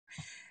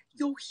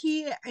you're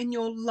here and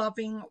you're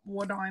loving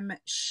what I'm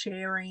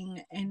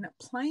sharing and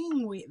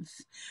playing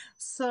with.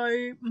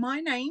 So my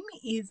name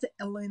is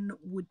Ellen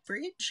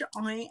Woodbridge.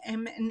 I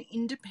am an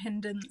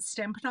independent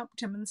Stampin' Up!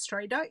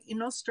 Demonstrator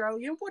in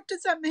Australia. What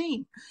does that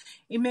mean?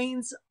 It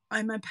means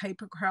I'm a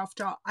paper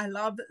crafter. I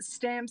love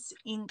stamps,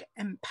 ink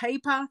and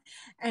paper,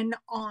 and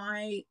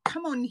I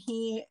come on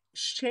here,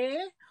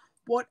 share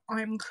what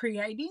I'm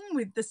creating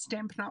with the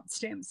Stampin' Up!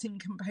 Stamps,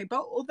 ink and paper,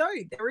 although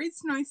there is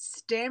no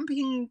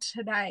stamping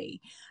today.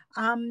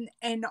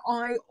 And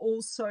I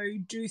also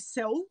do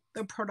sell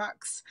the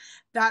products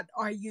that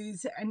I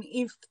use, and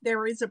if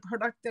there is a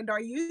product that I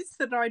use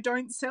that I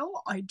don't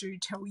sell, I do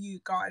tell you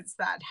guys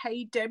that.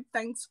 Hey Deb,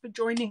 thanks for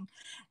joining.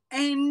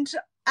 And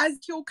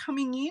as you're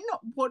coming in,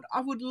 what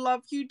I would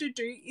love you to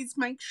do is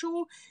make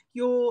sure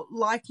you're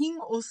liking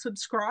or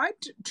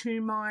subscribed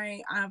to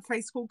my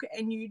Facebook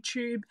and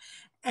YouTube,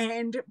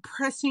 and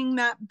pressing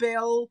that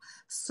bell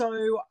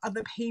so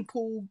other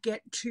people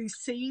get to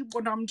see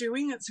what I'm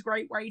doing. It's a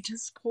great way to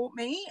support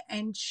me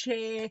and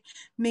share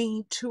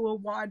me to a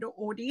wider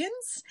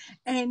audience.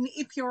 And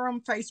if you're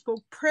on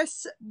Facebook,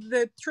 press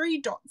the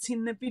 3 dots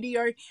in the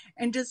video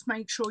and just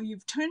make sure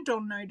you've turned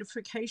on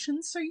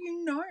notifications so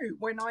you know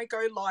when I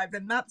go live,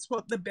 and that's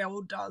what the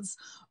bell does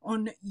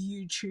on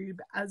YouTube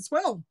as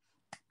well.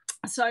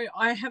 So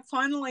I have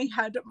finally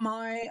had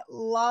my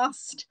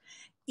last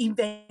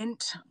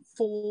event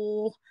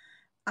for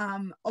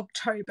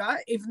October,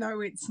 even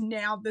though it's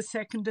now the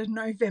 2nd of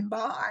November.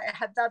 I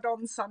had that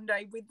on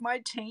Sunday with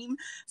my team.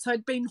 So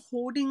I'd been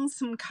hoarding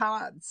some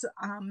cards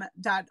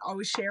that I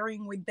was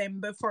sharing with them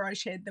before I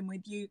shared them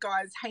with you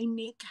guys. Hey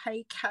Nick,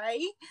 hey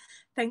Kay,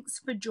 thanks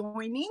for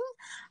joining.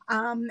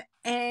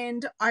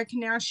 And I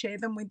can now share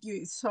them with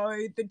you.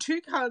 So the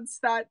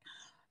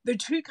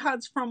two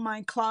cards from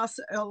my class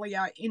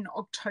earlier in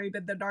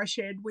October that I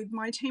shared with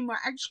my team were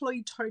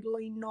actually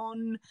totally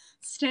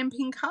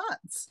non-stamping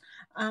cards,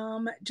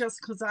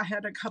 just because I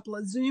had a couple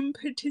of Zoom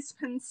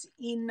participants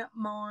in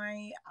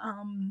my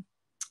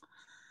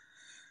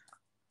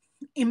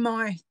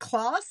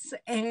class,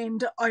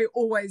 and I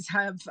always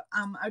have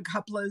a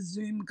couple of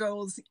Zoom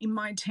girls in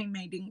my team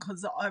meeting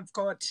because I've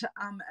got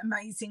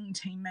amazing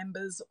team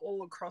members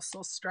all across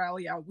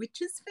Australia,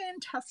 which is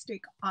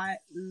fantastic. I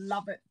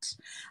love it.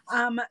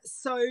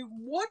 So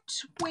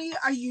what we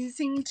are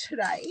using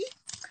today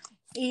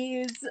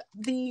is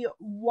the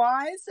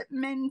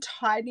Wisemen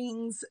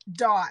Tidings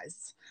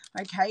dies.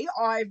 Okay,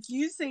 I've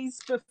used these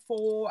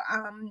before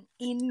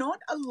in not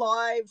a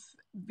live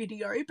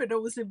video, but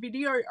it was a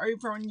video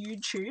over on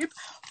YouTube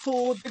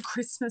for the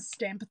Christmas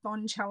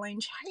Stampathon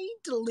challenge. Hey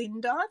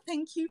Delinda,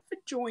 thank you for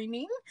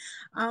joining.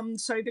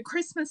 So the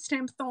Christmas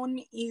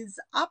Stampathon is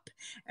up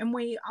and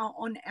we are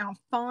on our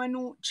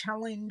final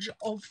challenge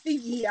of the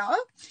year.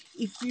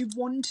 If you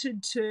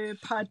wanted to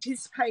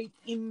participate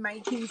in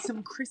making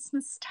some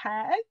Christmas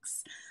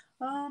tags,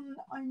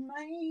 I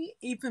may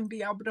even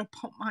be able to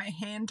put my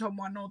hand on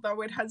one,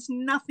 although it has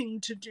nothing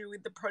to do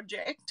with the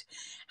project.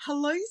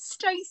 Hello,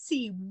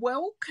 Stacey,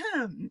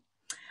 welcome.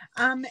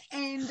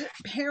 And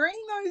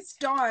pairing those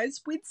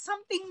dies with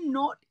something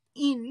not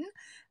in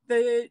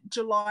the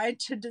July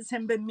to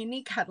December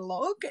mini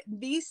catalogue.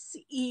 This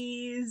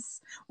is,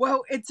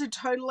 well, it's a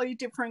totally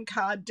different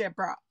card,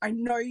 Deborah. I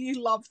know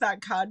you love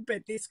that card,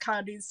 but this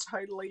card is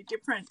totally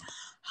different.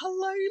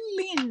 Hello,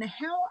 Lynn,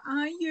 how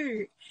are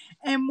you?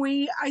 And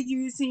we are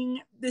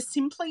using the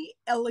Simply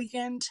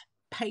Elegant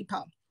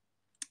paper.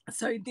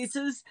 So this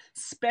is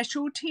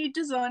Specialty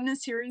Designer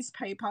Series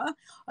paper.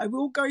 I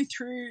will go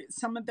through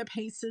some of the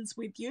pieces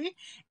with you,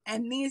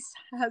 and this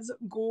has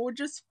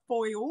gorgeous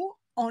foil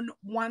on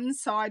one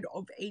side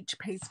of each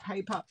piece of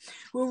paper.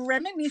 We're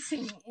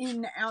reminiscing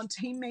in our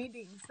team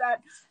meetings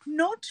that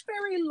not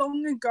very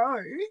long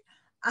ago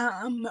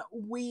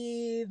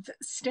with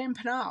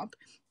Stampin' Up,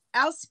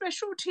 our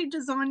Specialty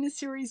Designer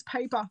Series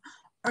paper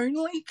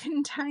only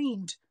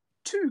contained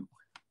 2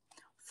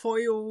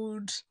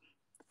 foiled,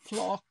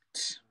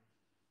 flocked,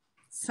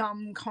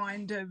 some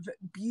kind of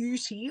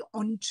beauty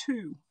on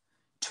 2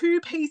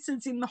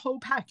 pieces in the whole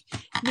pack.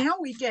 Now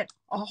we get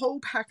a whole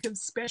pack of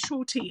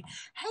specialty.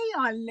 Hey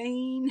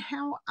Eileen,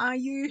 how are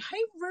you?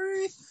 Hey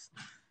Ruth.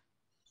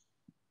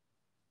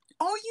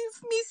 Oh,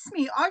 you've missed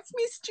me. I've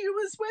missed you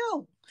as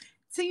well.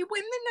 See,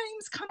 when the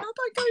names come up,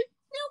 I go,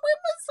 now when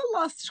was the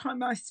last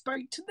time I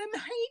spoke to them?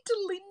 Hey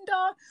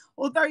Delinda.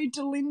 Although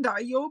Delinda,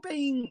 you're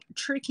being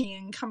tricky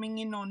and coming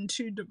in on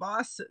 2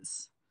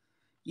 devices.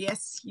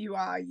 Yes, you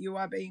are. You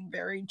are being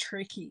very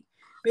tricky.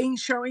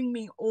 Showing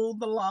me all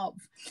the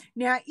love.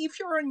 Now, if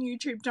you're on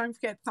YouTube, don't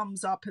forget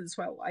thumbs up as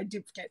well. I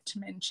did forget to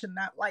mention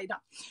that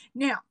later.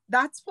 Now,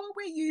 that's what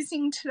we're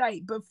using today.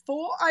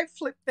 Before I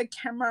flip the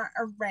camera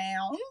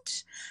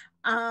around,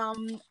 I'll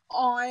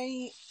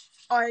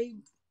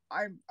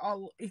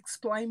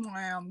explain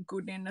why I'm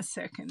good in a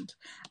second.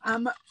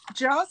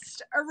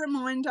 Just a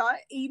reminder,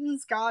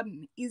 Eden's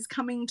Garden is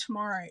coming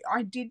tomorrow.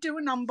 I did do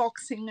an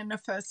unboxing and a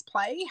first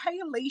play.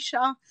 Hey,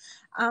 Alicia.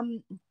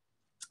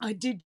 I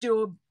did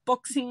do a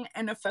unboxing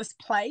and a first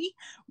play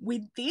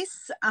with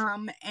this,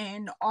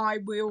 and I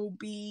will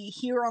be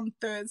here on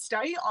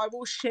Thursday. I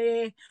will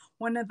share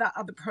one of the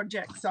other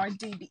projects I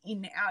did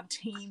in our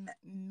team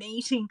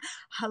meeting.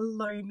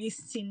 Hello, Miss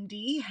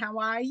Cindy. How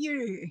are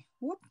you?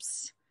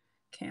 Whoops.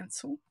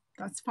 Cancel.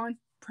 That's fine.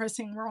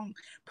 Pressing wrong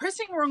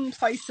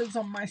places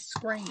on my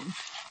screen.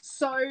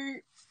 So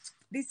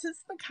this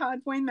is the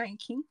card we're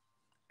making.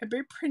 A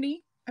bit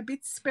pretty, a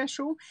bit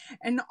special,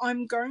 and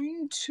I'm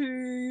going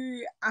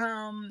to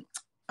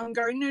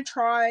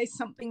try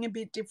something a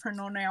bit different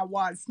on our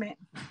Wisemen.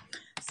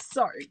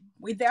 So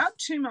without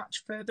too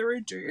much further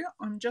ado,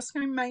 I'm just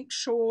going to make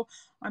sure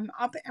I'm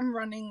up and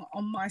running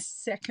on my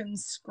second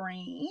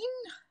screen.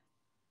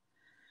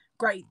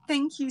 Great.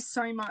 Thank you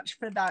so much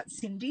for that,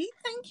 Cindy.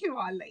 Thank you,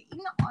 Eileen.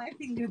 I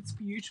think it's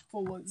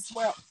beautiful as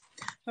well.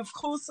 Of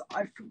course,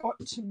 I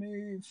forgot to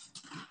move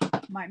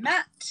my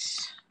mat.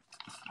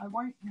 I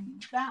won't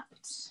need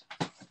that.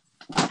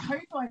 I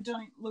hope I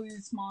don't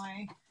lose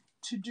my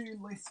to-do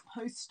list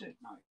post-it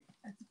note.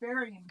 It's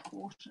very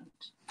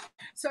important.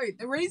 So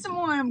the reason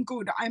why I'm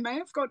good, I may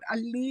have got a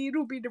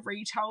little bit of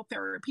retail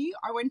therapy.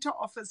 I went to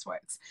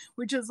Officeworks,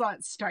 which is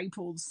like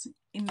Staples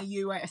in the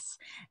US.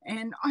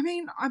 And I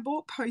mean, I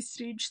bought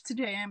postage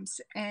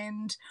stamps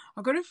and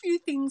I got a few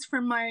things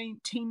from my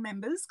team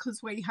members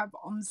because we have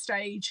on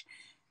stage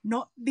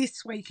not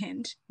this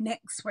weekend,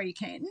 next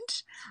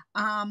weekend.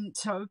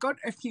 So I've got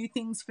a few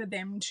things for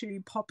them to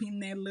pop in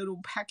their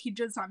little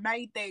packages. I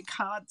made their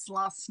cards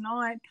last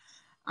night.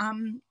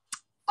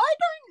 I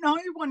don't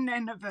know what an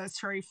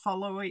anniversary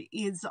follower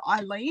is,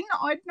 Eileen.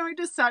 I'd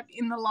noticed that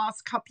in the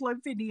last couple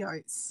of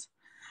videos.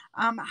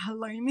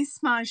 Hello,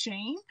 Miss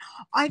Margine.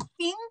 I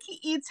think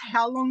it's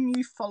how long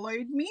you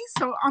followed me,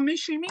 so I'm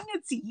assuming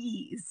it's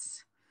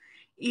years.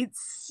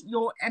 It's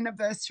your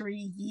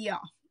anniversary year.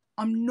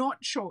 I'm not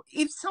sure.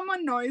 If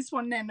someone knows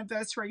what an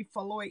anniversary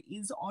follower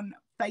is on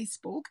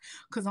Facebook,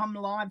 because I'm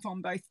live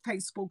on both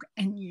Facebook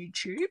and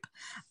YouTube,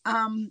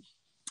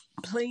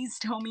 please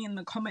tell me in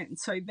the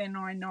comments so then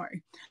I know.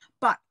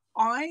 But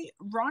I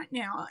right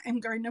now am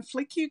going to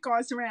flick you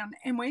guys around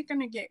and we're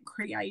going to get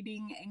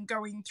creating and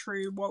going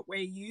through what we're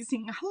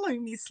using. Hello,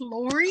 Miss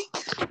Laurie.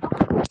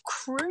 The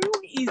crew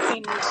is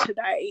in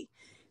today.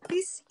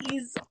 This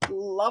is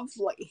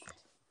lovely.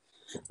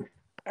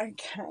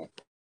 Okay.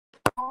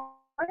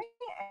 I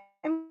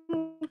am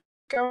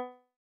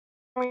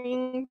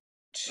going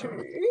to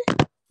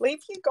leave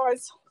you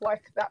guys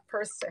like that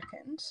for a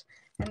second,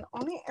 and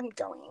I am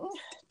going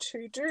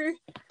to do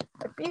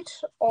a bit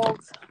of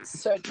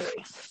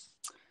surgery.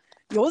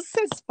 Yours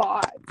says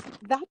 5.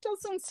 That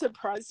doesn't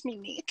surprise me,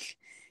 Nick,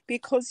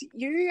 because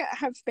you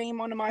have been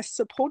one of my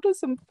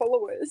supporters and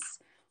followers.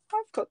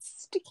 I've got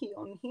sticky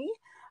on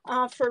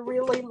here for a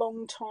really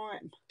long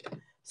time.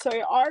 So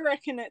I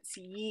reckon it's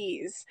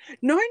years.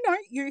 No,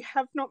 you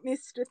have not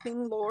missed a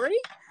thing,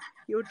 Laurie.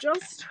 You're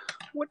just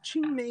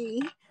watching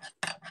me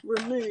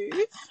remove.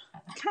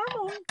 Come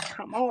on,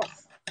 come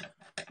off.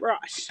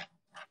 Right.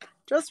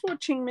 Just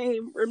watching me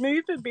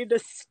remove a bit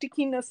of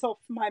stickiness off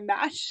my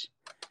mat.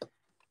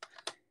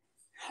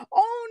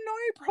 Oh,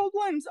 no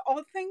problems.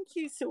 Oh, thank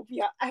you,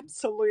 Sylvia.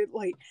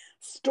 Absolutely.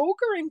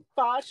 Stalker in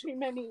far too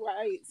many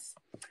ways.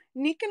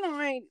 Nick and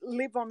I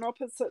live on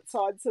opposite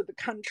sides of the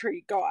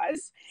country,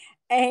 guys,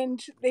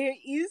 and there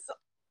is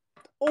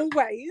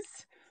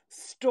always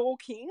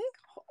stalking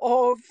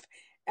of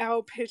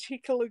our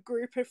particular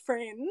group of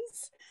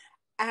friends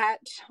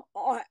at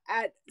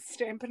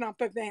Stampin'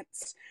 Up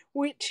events,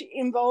 which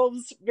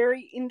involves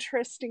very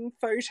interesting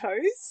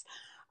photos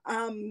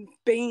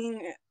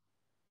being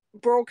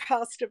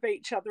broadcast of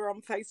each other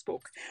on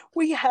Facebook.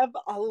 We have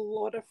a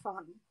lot of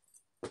fun.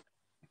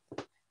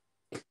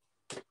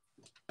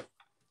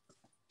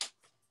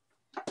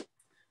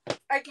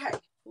 Okay,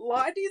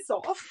 light is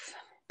off.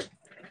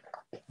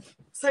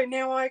 So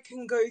now I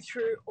can go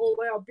through all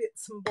our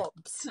bits and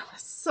bobs.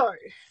 So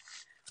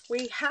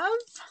we have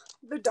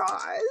the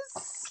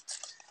dies.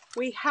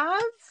 We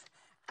have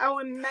our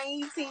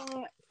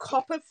amazing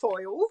copper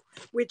foil,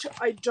 which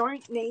I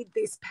don't need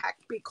this pack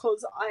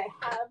because I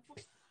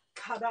have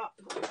cut up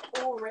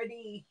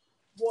already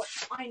what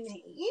I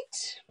need.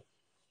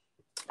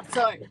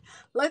 So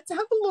let's have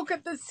a look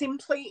at the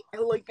Simply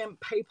Elegant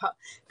paper,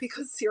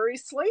 because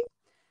seriously,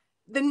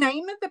 the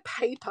name of the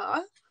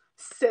paper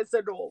says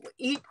it all.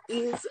 It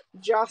is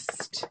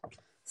just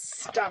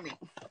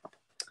stunning.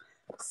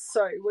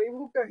 So we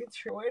will go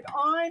through it.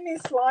 I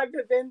miss live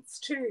events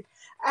too.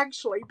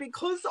 Actually,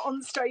 because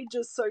on stage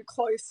is so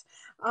close,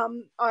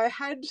 I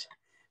had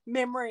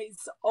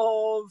memories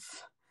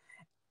of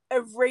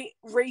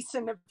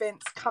recent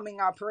events coming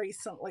up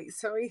recently.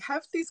 So we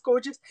have this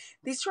gorgeous,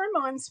 this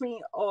reminds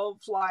me of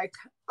like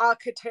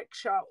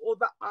architecture or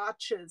the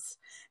arches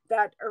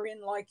that are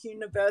in like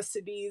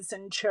universities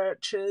and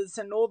churches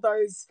and all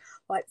those,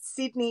 like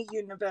Sydney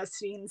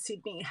University in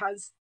Sydney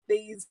has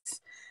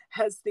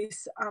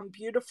this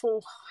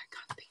beautiful, I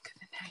can't think of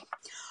the name,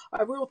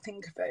 I will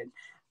think of it.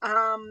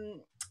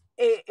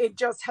 It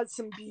just has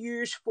some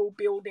beautiful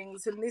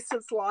buildings, and this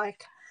is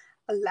like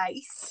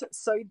lace.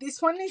 So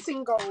this one is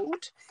in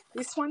gold,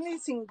 this one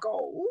is in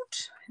gold,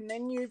 and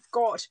then you've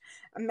got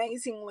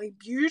amazingly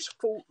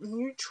beautiful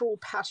neutral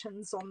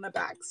patterns on the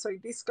back. So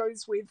this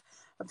goes with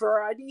a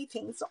variety of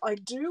things. I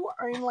do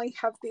only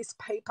have this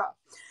paper.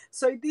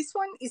 So this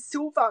one is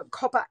silver,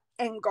 copper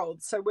and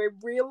gold. So we're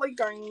really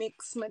going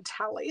mixed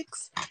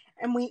metallics,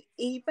 and we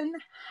even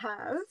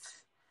have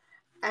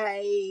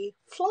a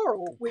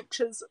floral, which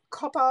is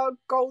copper,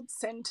 gold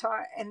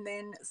center, and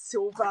then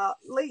silver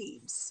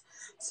leaves.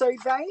 So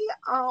they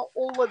are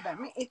all of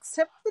them,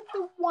 except for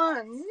the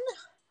one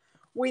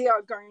we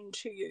are going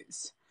to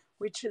use,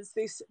 which is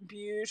this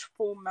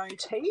beautiful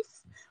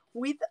motif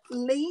with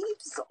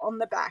leaves on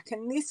the back.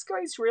 And this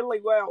goes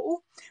really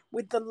well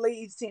with the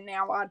leaves in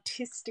our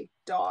artistic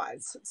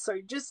dies. So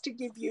just to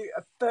give you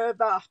a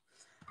further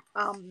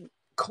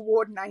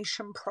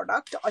coordination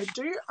product, I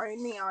do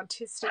own the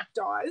artistic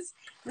dies,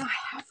 and I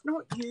have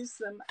not used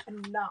them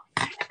enough.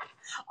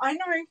 I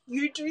know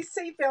you do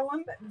see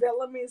vellum.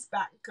 Vellum is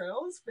back,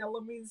 girls.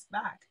 Vellum is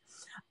back.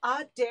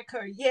 Art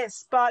Deco,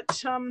 yes,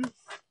 but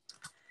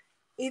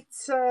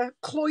it's a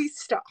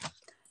cloister.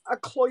 A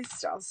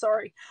cloister,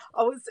 sorry.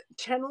 I was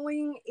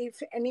channeling,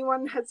 if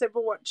anyone has ever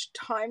watched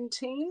Time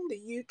Team,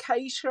 the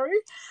UK show,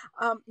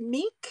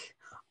 Mick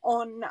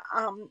on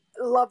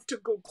loved a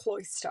good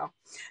cloister.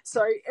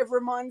 So it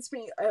reminds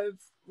me of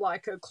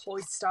like a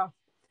cloister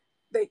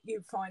that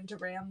you find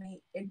around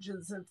the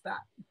edges of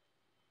that.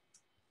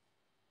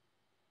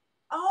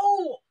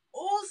 Oh,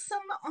 awesome,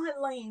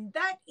 Eileen.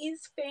 That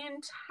is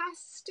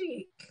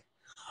fantastic.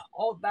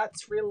 Oh,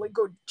 that's really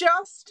good.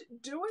 Just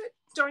do it.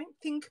 Don't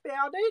think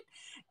about it.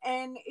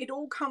 And it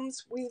all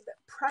comes with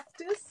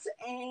practice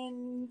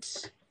and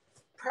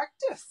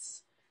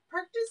practice.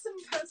 Practice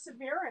and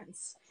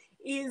perseverance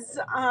is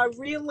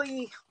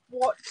really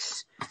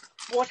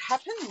what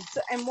happens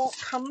and what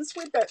comes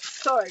with it.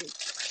 So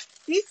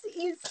this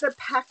is the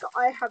pack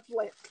I have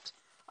left.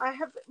 I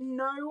have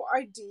no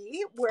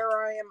idea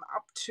where I am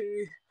up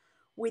to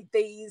with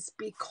these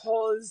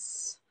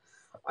because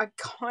I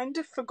kind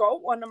of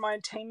forgot one of my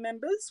team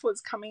members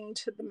was coming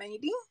to the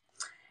meeting,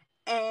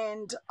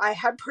 and I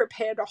had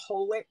prepared a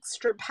whole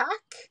extra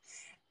pack,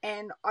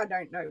 and I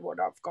don't know what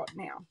I've got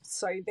now.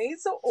 So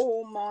these are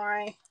all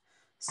my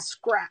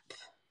scrap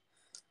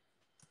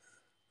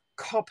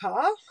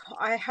copper.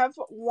 I have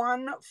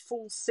one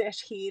full set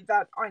here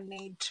that I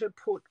need to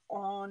put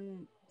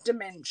on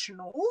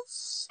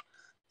dimensionals.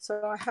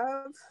 So I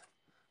have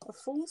a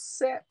full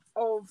set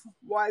of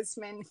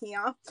Wisemen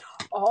here.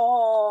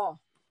 Oh,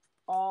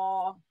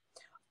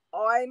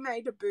 I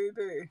made a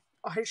boo-boo.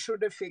 I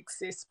should have fixed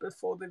this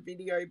before the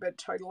video, but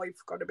totally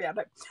forgot about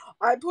it.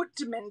 I put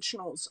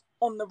dimensionals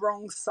on the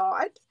wrong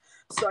side.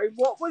 So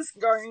what was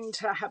going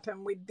to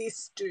happen with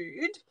this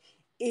dude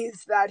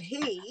is that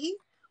he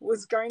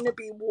was going to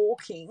be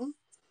walking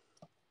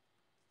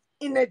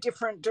in a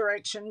different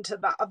direction to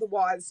the other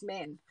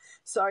Wisemen.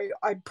 So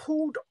I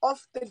pulled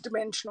off the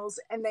dimensionals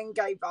and then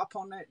gave up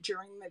on it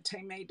during the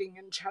team meeting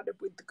and chatted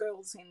with the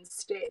girls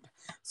instead.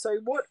 So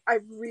what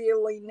I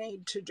really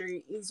need to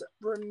do is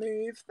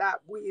remove that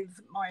with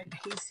my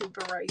adhesive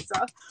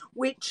eraser,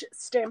 which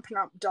Stampin'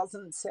 Up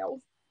doesn't sell.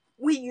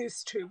 We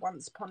used to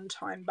once upon a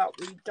time, but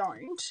we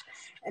don't.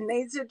 And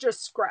these are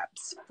just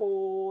scraps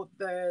for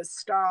the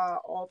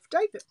Star of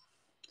David.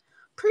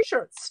 Pretty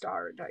sure it's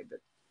Star of David.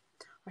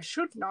 I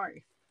should know.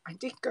 I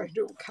did go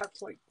to a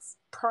Catholic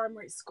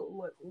primary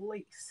school at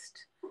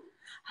least.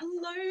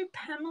 Hello,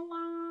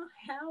 Pamela.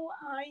 How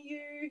are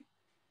you?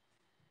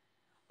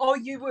 Oh,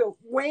 you will.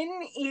 When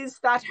is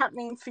that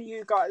happening for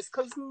you guys?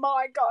 Because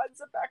my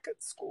guys are back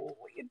at school.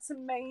 It's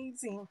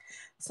amazing.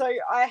 So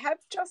I have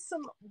just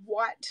some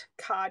white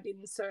card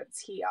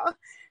inserts here.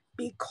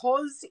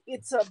 Because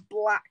it's a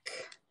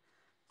black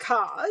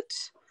card,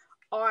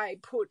 I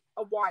put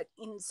a white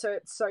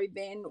insert so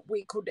then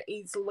we could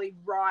easily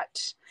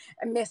write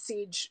a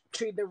message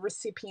to the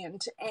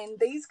recipient. And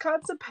these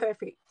cards are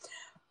perfect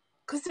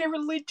because they're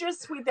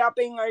religious without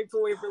being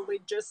overly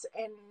religious.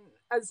 And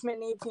as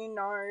many of you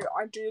know,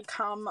 I do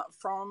come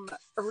from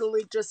a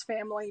religious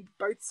family,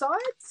 both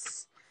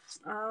sides.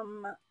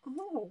 Oh,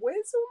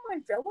 where's all my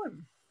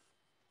vellum?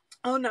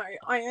 Oh no,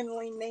 I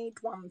only need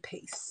one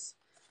piece.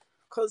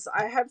 Because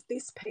I have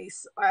this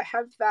piece. I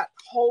have that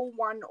whole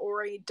one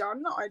already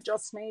done. I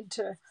just need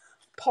to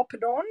pop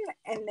it on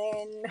and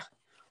then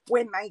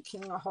we're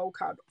making a whole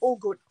card. All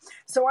good.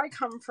 So I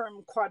come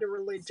from quite a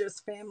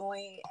religious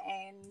family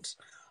and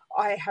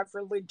I have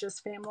religious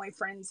family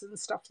friends and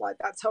stuff like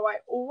that. So I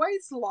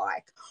always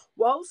like,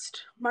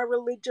 whilst my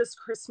religious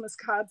Christmas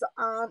cards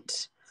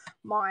aren't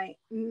my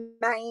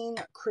main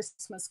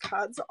Christmas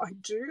cards, I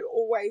do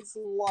always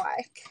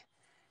like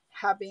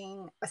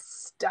having a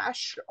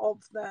stash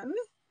of them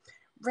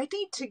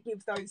ready to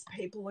give those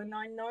people, and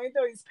I know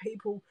those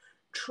people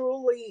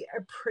truly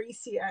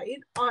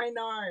appreciate. I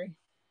know,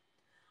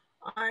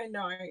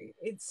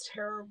 it's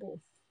terrible.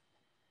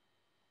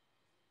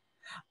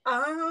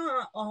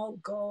 Oh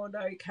God,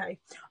 okay.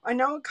 I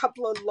know a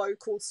couple of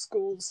local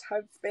schools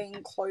have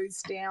been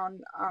closed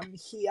down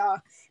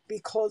here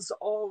because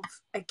of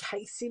a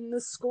case in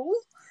the school,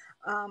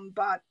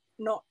 but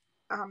not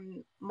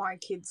my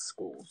kids'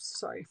 school.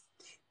 So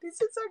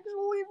this is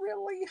actually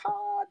really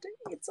hard.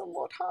 It's a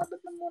lot harder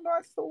than what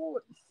I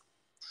thought.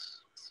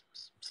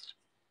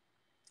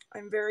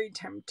 I'm very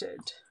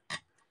tempted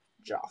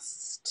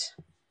just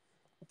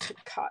to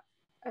cut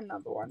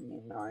another one,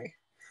 you know,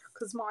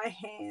 because my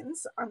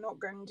hands are not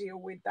going to deal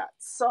with that.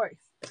 So,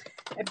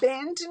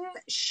 abandon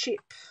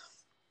ship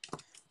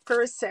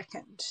for a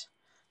second.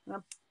 I'm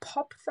going to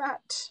pop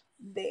that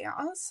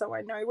there so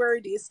I know where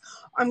it is.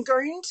 I'm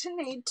going to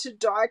need to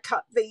die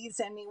cut these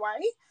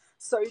anyway.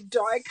 So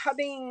die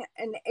cutting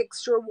an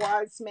extra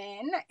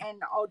Wiseman,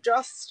 and I'll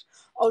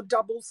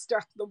double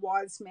stack the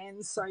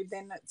Wiseman so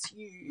then it's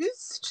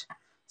used.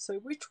 So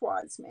which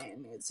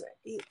Wiseman is it?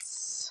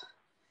 It's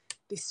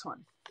this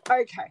one.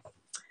 Okay,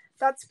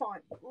 that's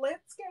fine.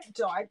 Let's get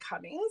die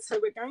cutting. So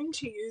we're going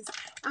to use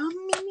our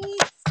mini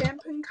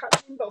Stampin'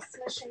 Cut Emboss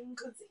machine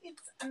because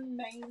it's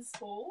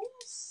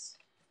amazeballs.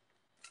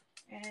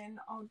 And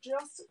I'll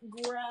just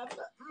grab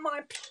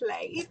my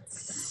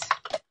plates.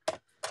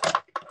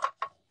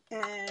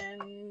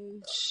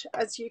 And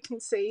as you can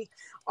see,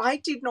 I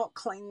did not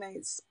clean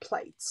these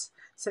plates.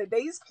 So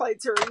these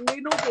plates are a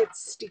little bit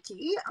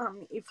sticky.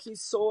 If you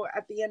saw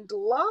at the end of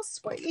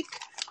last week,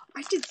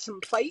 I did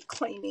some plate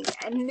cleaning,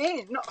 and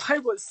then I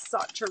was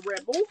such a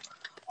rebel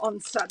on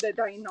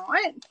Saturday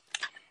night,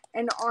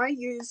 and I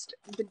used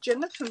the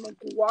Jennifer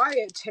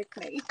Maguire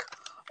technique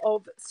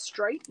of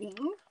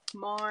straightening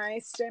my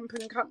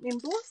Stampin' Cut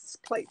Emboss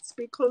plates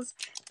because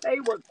they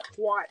were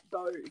quite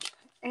bowed,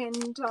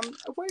 and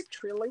it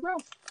worked really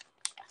well.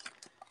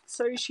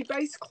 So she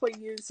basically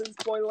uses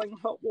boiling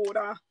hot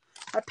water,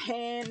 a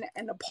pan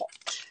and a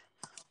pot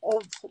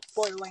of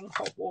boiling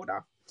hot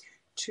water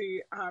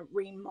to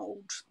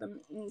remold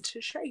them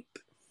into shape.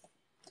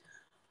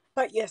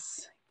 But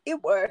yes,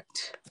 it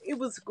worked. It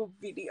was a good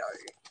video.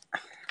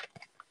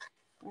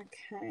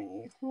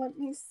 Okay, let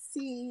me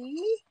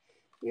see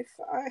if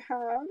I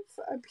have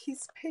a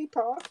piece of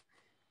paper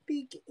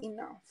big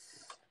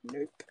enough.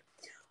 Nope.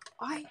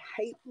 I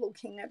hate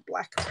looking at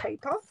black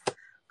paper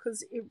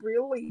because it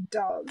really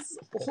does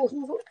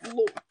all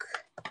look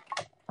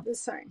the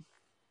same.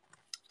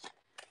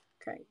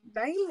 Okay,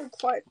 they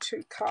look like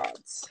two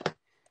cards,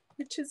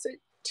 which is a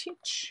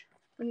titch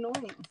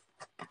annoying.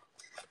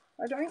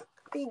 I don't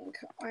think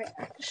I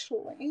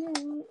actually,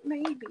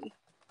 maybe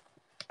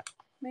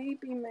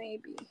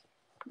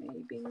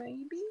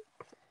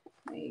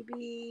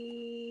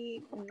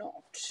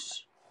not.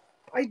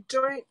 I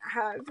don't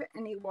have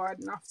any wide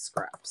enough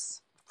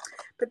scraps,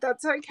 but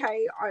that's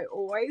okay. I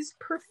always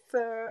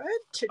prefer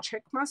to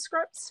check my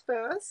scraps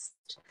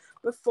first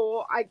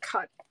before I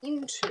cut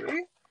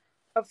into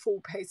a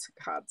full piece of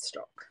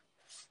cardstock.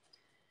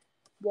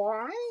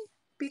 Why?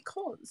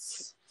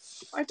 Because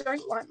I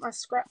don't like my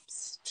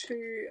scraps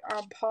to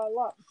pile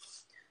up.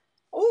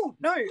 Oh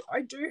no,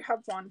 I do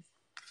have one.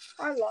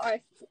 I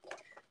lie.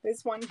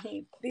 There's one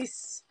here.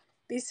 This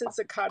is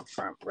a card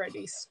front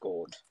ready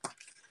scored.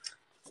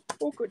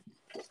 All good.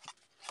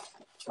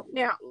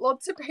 Now,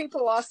 lots of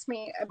people ask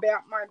me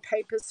about my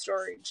paper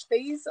storage.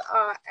 These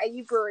are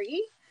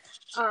Avery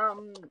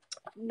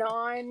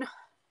 9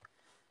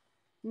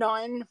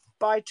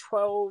 by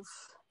 12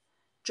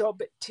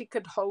 job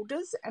ticket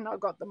holders, and I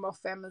got them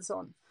off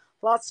Amazon.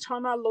 Last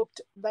time I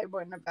looked, they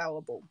weren't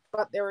available,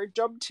 but they're a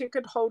job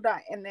ticket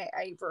holder and they're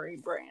Avery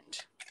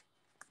brand.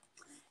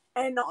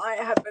 And I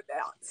have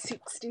about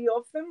 60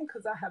 of them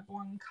because I have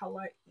one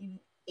colour in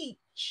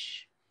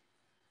each.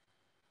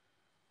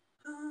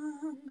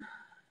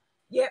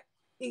 Yep,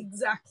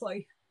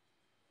 exactly.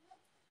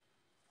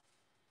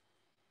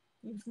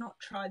 You've not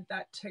tried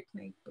that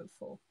technique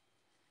before.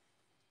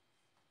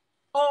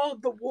 Oh,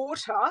 the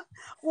water.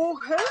 Well,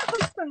 her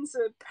husband's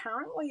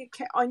apparently,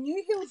 I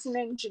knew he was an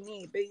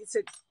engineer, but he's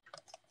a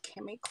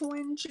chemical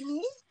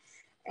engineer.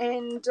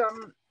 And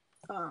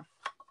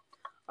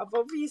I've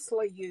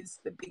obviously used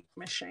the big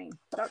machine.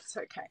 That's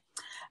okay.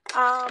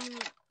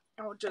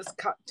 I'll just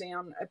cut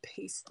down a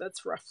piece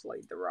that's roughly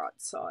the right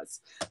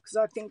size because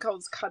I think I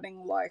was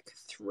cutting like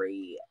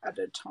 3 at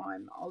a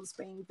time. I was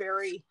being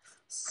very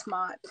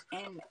smart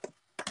and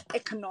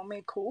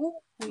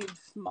economical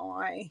with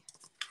my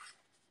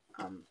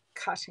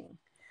cutting.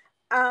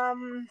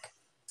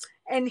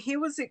 And he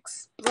was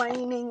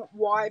explaining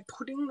why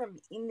putting them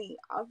in the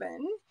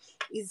oven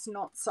is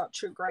not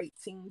such a great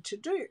thing to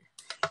do.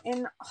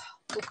 And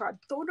look, I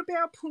thought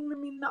about putting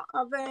them in the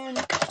oven,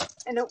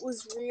 and it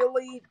was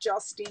really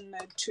just in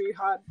the too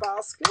hard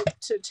basket,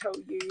 to tell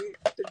you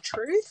the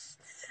truth.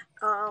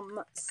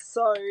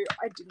 So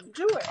I didn't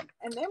do it.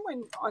 And then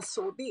when I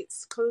saw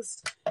this,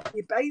 because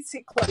you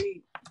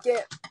basically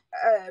get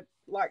a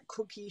like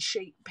cookie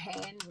sheet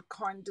pan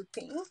kind of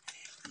thing,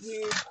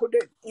 you put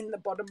it in the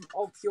bottom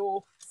of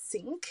your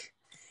sink,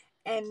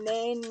 and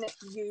then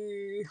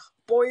you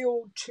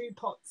boil 2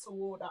 pots of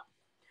water.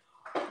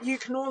 you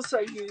can also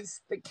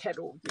use the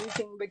kettle.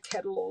 Using the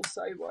kettle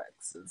also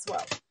works as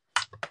well.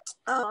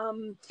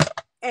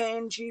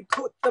 And you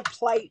put the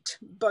plate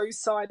both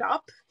side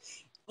up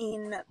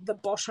in the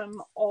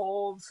bottom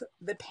of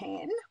the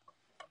pan,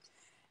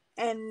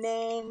 and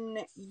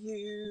then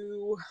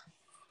you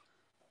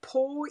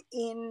pour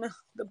in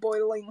the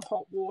boiling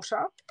hot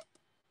water.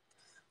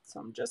 So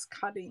I'm just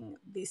cutting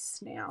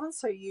this now.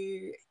 So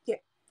you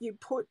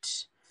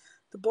put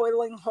the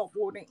boiling hot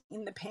water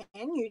in the pan.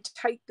 You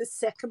take the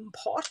second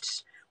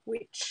pot,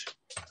 which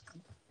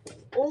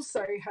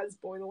also has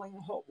boiling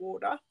hot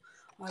water.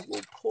 I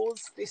will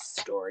pause this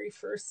story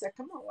for a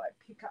second while I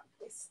pick up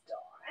this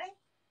die.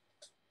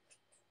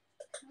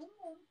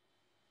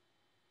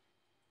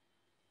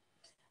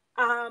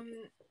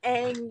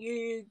 And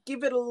you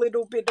give it a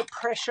little bit of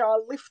pressure,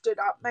 lift it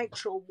up, make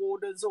sure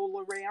water's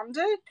all around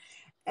it,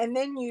 and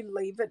then you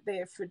leave it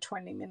there for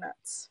 20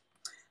 minutes.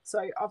 So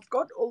I've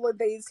got all of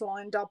these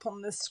lined up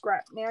on the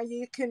scrap. Now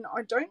you can,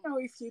 I don't know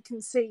if you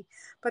can see,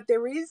 but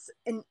there is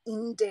an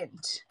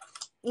indent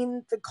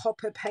in the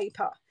copper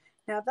paper.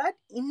 Now that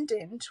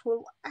indent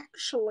will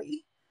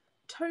actually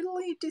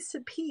totally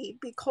disappear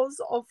because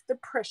of the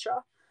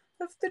pressure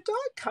of the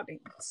die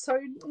cutting. So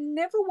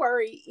never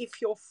worry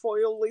if your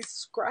foil is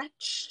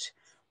scratched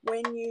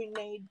when you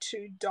need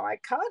to die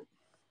cut,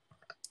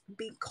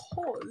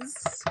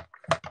 because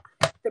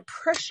the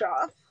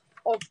pressure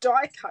of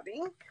die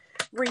cutting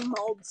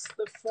remolds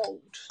the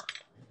fold.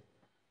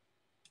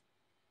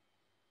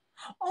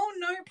 Oh,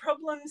 no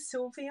problem,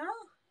 Sylvia.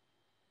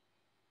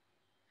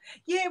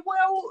 Yeah,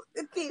 well,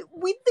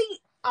 with the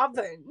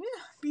oven,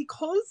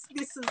 because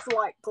this is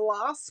like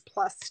glass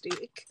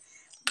plastic,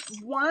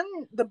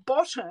 the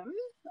bottom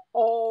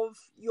of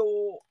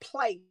your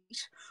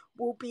plate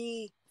will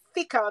be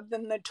thicker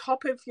than the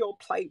top of your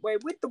plate, where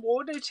with the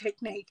water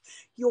technique,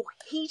 you're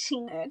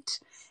heating it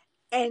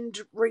and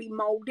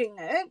remolding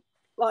it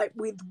like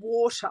with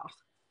water,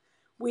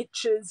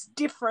 which is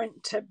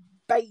different to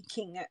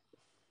baking it.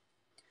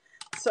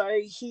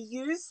 So he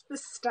used the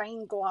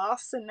stained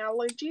glass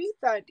analogy,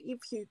 that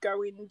if you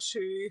go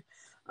into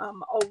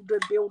older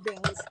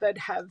buildings that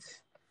have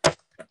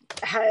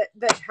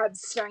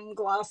stained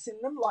glass in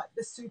them, like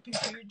the super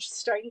huge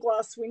stained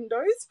glass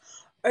windows,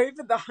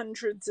 over the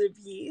hundreds of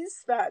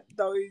years that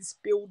those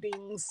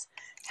buildings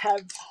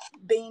have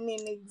been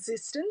in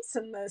existence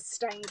and the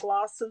stained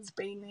glass has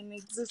been in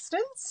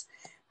existence,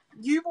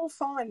 you will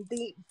find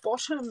the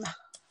bottom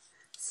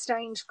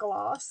stained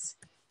glass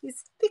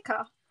is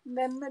thicker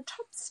than the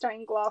top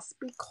stained glass,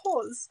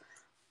 because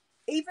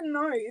even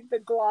though the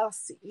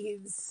glass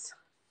is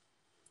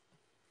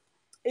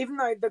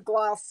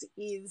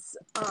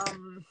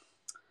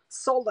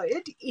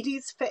solid, it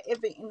is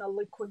forever in a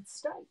liquid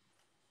state.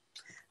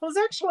 It was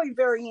actually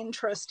very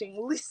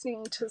interesting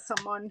listening to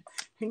someone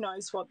who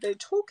knows what they're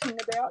talking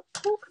about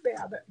talk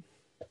about it.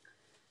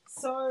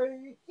 So,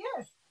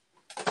 yeah.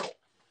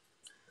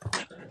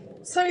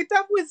 So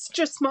that was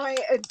just my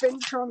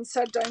adventure on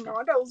Saturday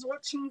night. I was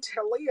watching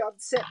telly,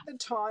 I'd set the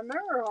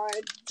timer,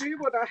 I'd do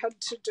what I had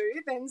to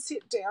do, then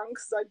sit down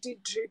because I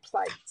did 2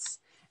 plates.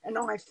 And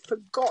I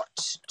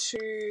forgot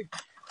to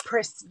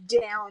press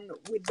down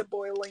with the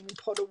boiling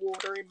pot of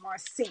water in my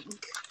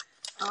sink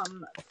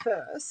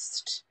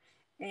first.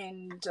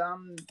 And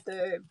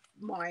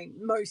my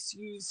most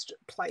used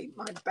plate,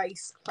 my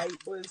base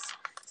plate, was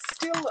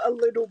still a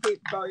little bit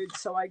bowed,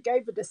 so I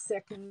gave it a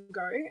second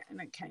go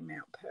and it came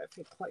out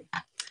perfectly.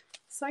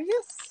 So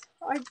yes,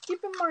 I've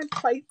given my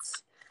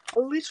plates a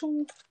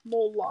little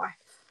more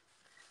life.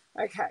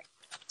 Okay,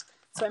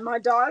 so my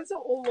dies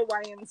are all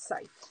away and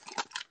safe.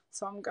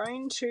 So I'm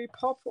going to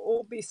pop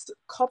all this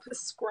copper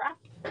scrap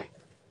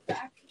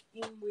back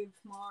in with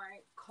my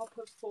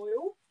copper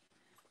foil,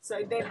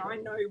 so then I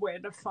know where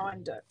to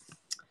find it.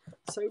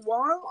 So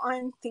while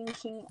I'm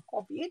thinking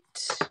of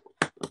it,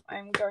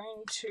 I'm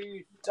going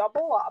to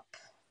double up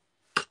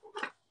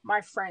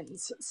my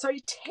friends. So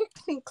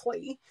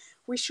technically,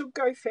 we should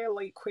go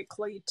fairly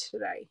quickly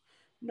today.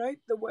 Note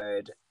the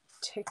word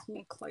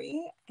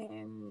technically,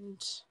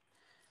 and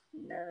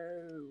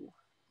no,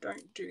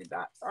 don't do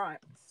that. Right.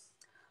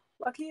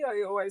 Lucky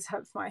I always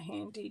have my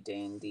handy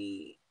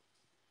dandy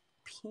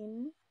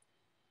pin.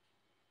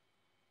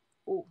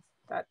 Oh,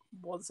 that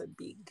was a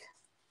big.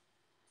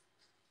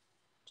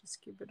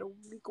 Just give it a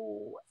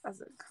wiggle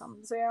as it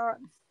comes out.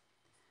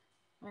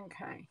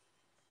 Okay.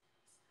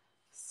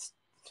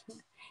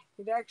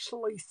 It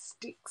actually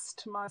sticks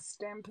to my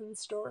Stampin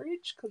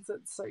storage because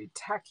it's so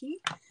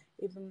tacky,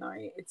 even though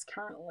it's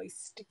currently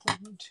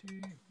sticking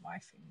to my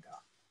finger.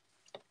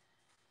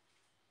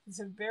 It's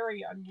a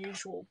very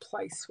unusual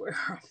place where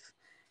I've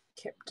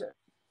kept it.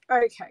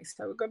 Okay,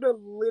 so we've got a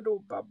little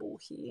bubble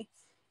here.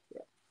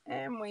 Yep.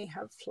 And we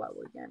have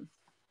flow again.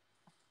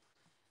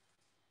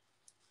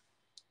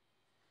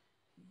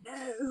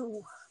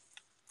 No!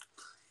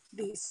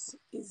 This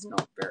is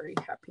not very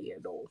happy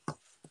at all,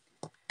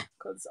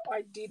 because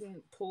I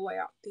didn't pull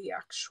out the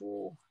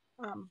actual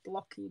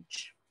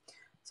blockage.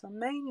 So I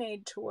may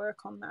need to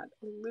work on that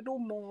a little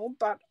more,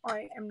 but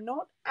I am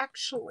not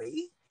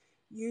actually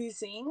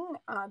using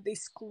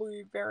this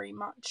glue very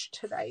much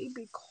today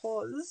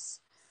because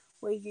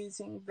we're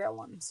using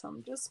vellum. So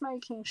I'm just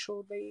making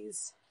sure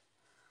these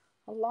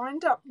are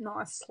lined up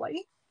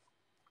nicely,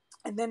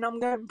 and then I'm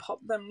going to pop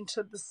them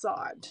to the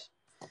side.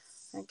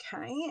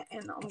 Okay,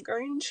 and I'm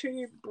going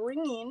to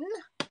bring in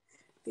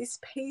this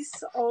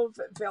piece of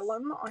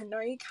vellum. I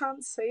know you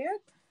can't see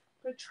it,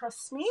 but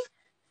trust me,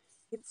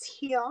 it's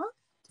here.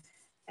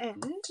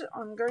 And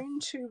I'm going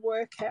to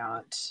work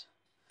out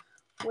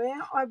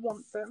where I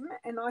want them.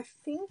 And I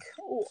think,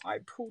 oh, I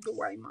pulled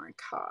away my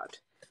card.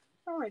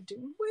 No, I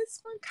didn't.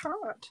 Where's my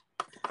card?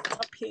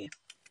 Up here.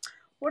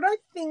 What I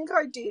think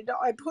I did,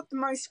 I put the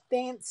most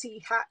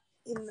fancy hat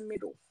in the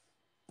middle.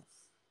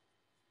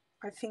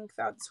 I think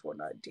that's what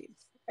I did.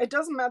 It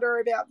doesn't matter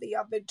about the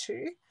other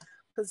two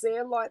because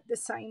they're like the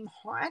same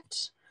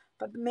height,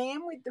 but the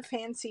man with the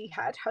fancy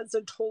hat has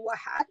a taller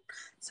hat,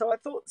 so I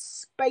thought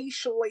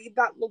spatially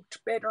that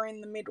looked better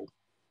in the middle.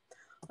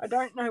 I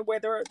don't know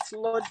whether it's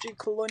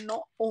logical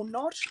or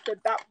not,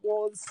 but that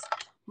was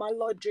my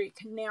logic.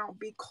 Now,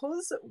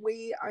 because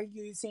we are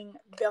using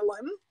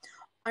vellum,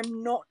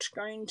 I'm not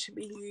going to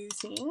be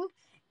using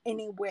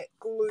any wet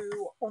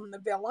glue on the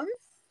vellum.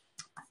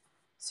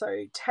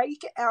 So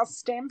take our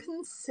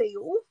Stampin'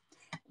 seal.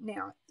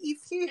 Now,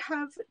 if you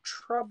have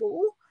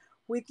trouble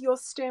with your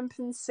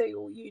Stampin'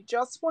 seal, you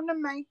just want to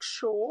make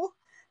sure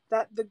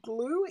that the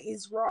glue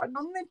is right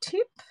on the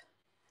tip.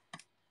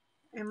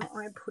 Am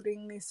I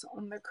putting this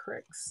on the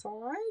correct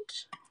side?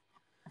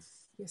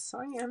 Yes,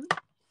 I am.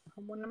 I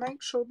want to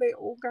make sure they're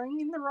all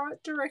going in the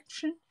right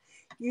direction.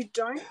 You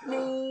don't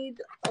need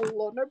a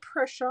lot of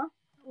pressure,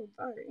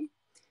 although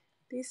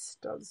this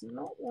does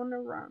not want to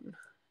run.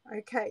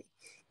 Okay,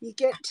 you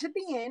get to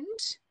the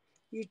end,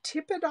 you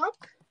tip it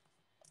up,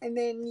 and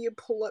then you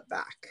pull it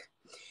back.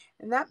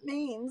 And that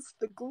means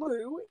the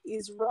glue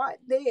is right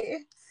there,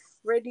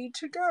 ready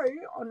to go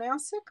on our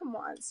second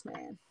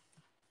Wiseman.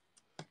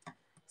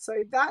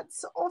 So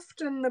that's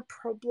often the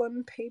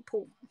problem,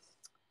 people.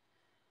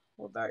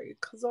 Although,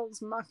 because I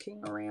was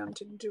mucking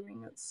around and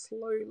doing it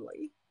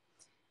slowly,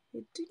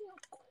 it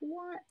didn't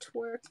quite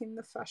work in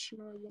the fashion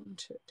I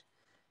wanted.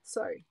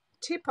 So,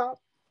 tip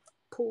up,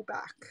 pull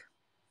back.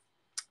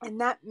 And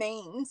that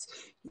means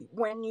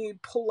when you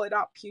pull it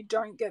up, you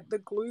don't get the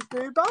glue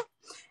goober,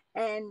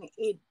 and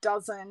it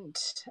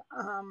doesn't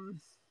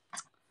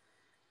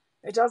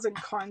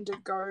kind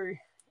of go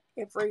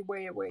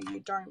everywhere where you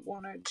don't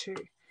want it to.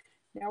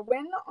 Now,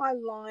 when I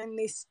line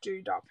this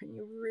dude up, and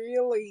you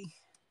really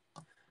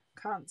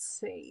can't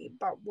see,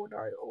 but what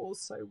I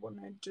also want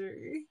to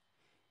do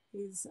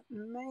is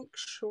make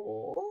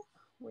sure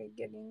we're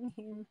getting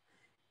him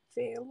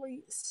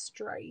fairly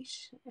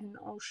straight, and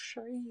I'll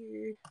show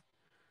you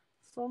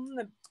from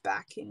the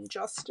back in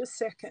just a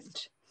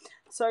second.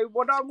 So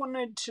what I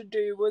wanted to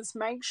do was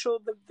make sure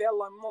the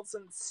vellum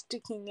wasn't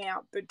sticking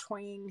out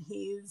between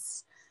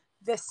his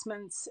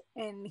vestments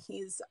and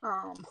his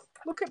arm.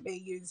 Look at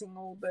me using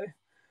all the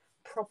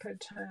proper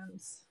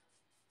terms.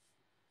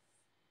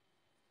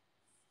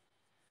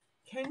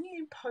 Can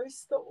you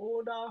post the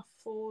order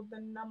for the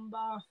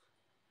number?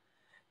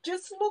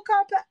 Just look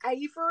up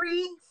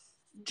Avery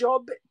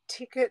job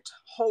ticket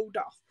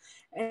holder,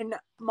 and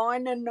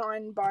mine are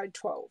 9 by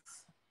 12.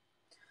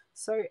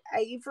 So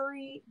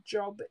Avery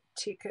job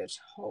ticket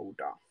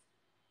holder.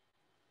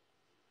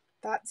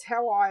 That's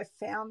how I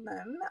found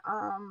them.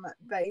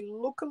 They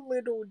look a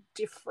little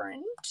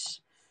different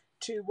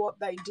to what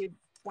they did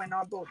when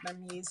I bought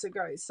them years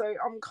ago. So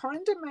I'm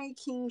kind of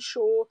making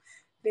sure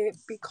that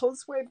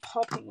because we're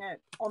popping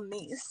it on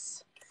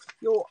this,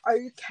 you're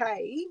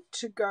okay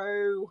to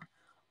go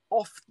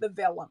off the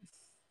vellum,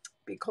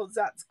 because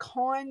that's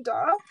kind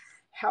of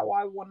how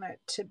I want it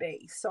to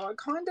be. So I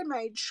kind of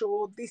made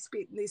sure this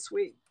bit and this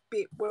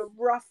bit were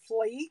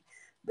roughly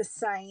the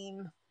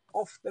same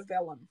off the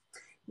vellum.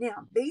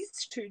 Now,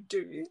 these two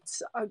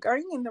dudes are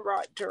going in the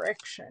right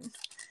direction,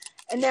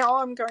 and now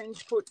I'm going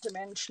to put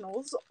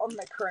dimensionals on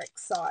the correct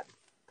side.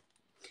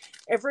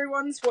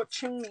 Everyone's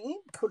watching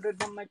me put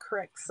it on the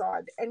correct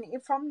side, and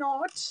if I'm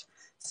not,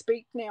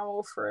 speak now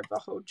or forever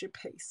hold your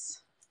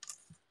peace.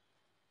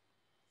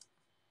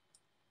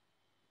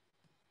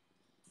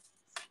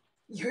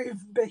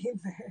 You've been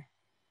there.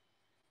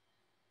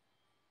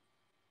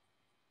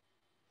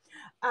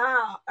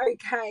 Ah,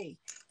 okay.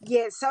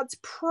 Yes, that's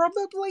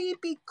probably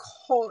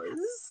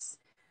because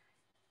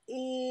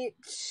you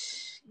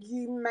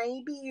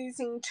may be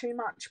using too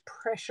much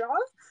pressure.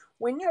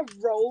 When you're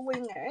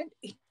rolling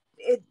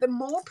it, the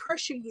more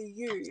pressure you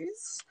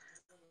use,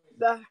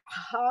 the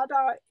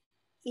harder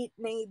it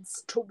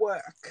needs to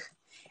work,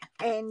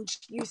 and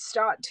you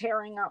start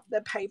tearing up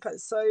the paper.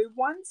 So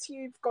once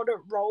you've got it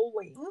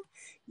rolling,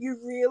 you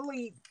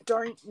really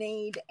don't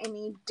need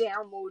any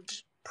downward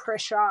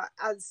pressure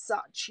as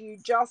such. You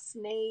just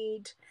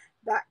need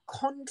that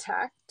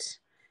contact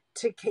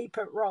to keep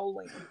it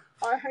rolling.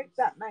 I hope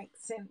that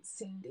makes sense,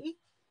 Cindy.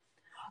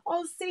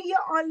 I'll see you,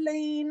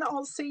 Eileen.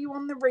 I'll see you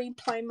on the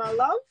replay, my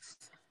love.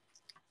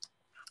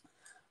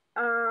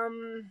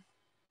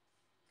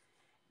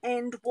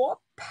 And what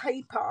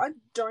paper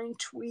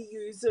don't we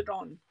use it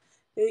on?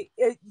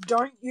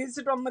 Don't use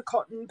it on the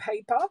cotton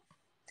paper.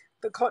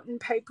 The cotton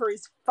paper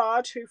is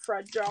far too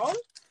fragile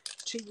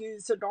to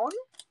use it on.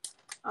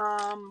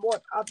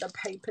 What other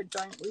paper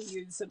don't we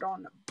use it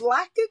on?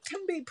 Black, it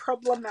can be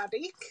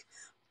problematic,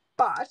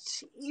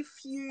 but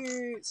if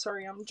you,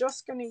 sorry, I'm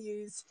just going to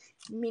use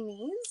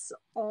minis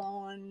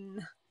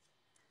on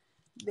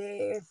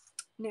there.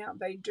 Now,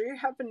 they do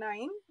have a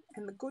name,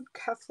 and the good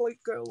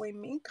Catholic girl in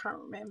me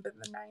can't remember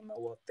the name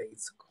of what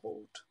these are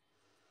called,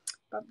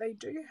 but they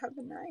do have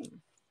a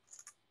name.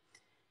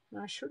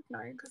 And I should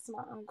know because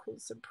my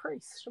uncle's a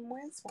priest and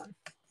wears one.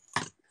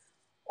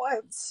 Well,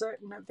 at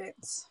certain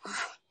events,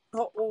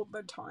 not all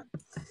the time.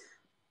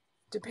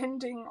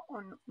 Depending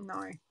on,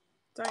 no,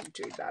 don't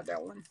do that,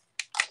 Ellen.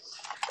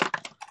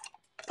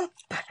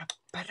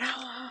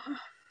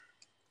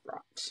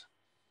 Right.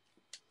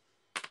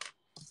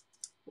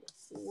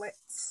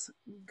 Let's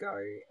go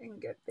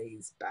and get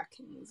these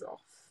backings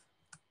off.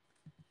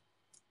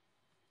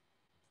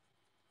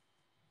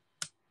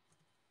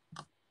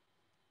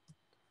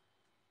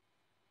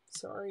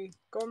 Sorry,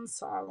 gone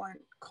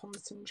silent,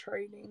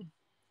 concentrating.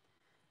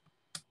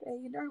 There,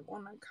 you don't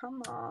want to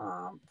come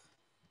up.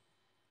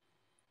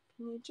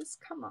 Can you just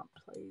come up,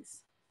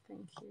 please?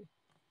 Thank you.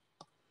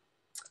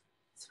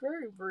 It's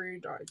very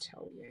rude, I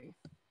tell you.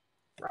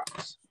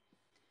 Right.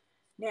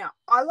 Now,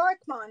 I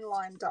like mine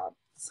lined up.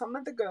 Some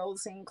of the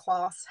girls in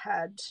class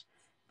had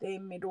their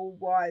middle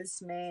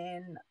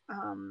Wiseman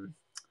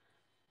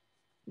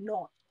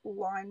not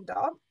lined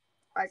up.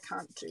 I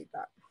can't do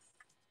that.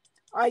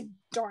 I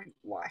don't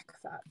like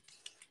that.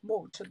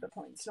 More to the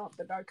point, it's not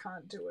that I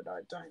can't do it,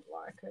 I don't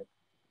like it.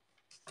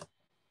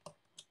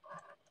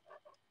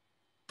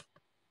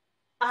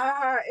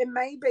 It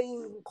may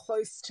be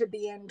close to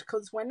the end,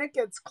 because when it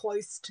gets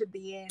close to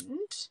the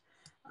end,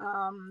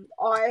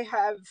 I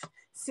have,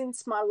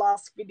 since my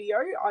last video,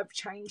 I've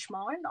changed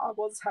mine. I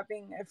was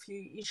having a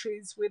few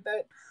issues with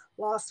it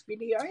last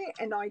video,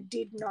 and I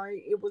did know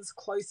it was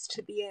close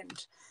to the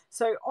end.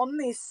 So on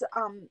this,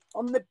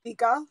 on the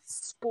bigger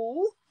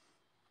spool,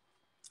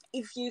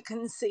 if you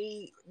can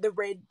see the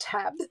red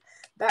tab,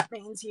 that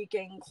means you're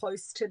getting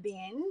close to the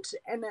end,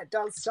 and it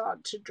does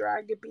start to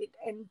drag a bit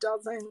and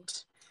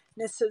doesn't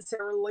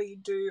necessarily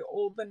do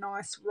all the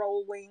nice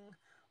rolling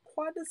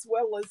quite as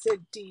well as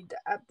it did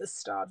at the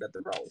start of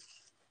the roll.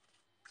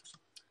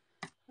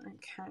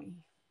 Okay,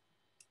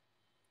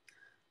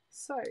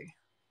 so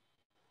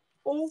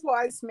all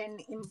Wisemen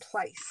in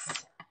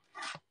place.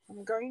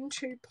 I'm going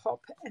to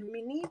pop a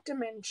mini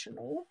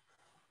dimensional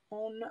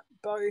on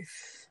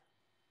both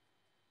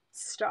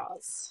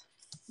stars.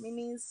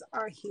 Minis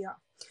are here,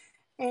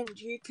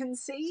 and you can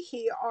see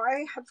here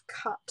I have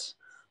cut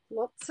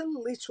lots of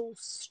little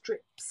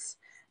strips,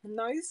 and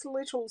those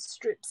little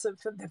strips are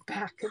for the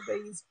back of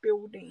these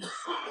buildings.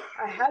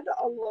 I had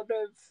a lot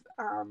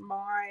of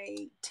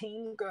my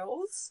teen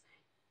girls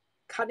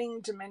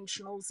cutting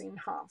dimensionals in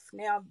half.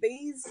 Now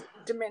these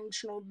the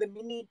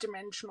mini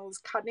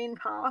dimensionals cut in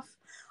half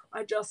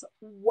are just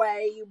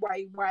way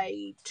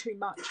too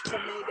much for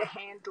me to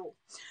handle.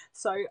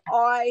 So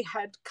I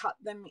had cut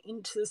them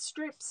into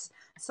strips.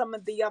 Some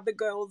of the other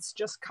girls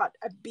just cut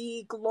a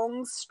big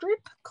long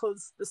strip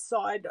because the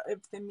side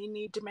of the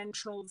mini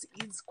dimensionals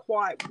is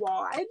quite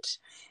wide,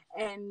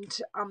 and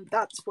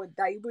that's what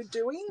they were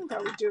doing. They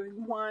were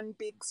doing one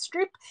big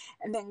strip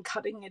and then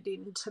cutting it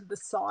into the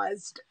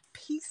sized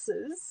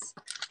pieces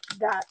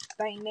that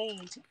they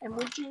need. And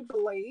would you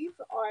believe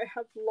I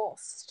have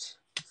lost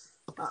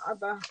my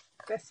other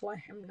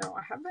Bethlehem? No,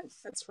 I haven't.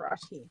 It's right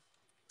here.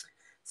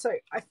 So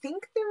I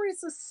think there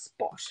is a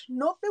spot,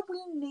 not that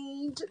we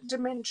need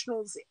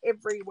dimensionals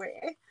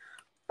everywhere,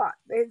 but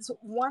there's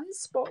one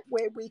spot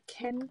where we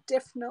can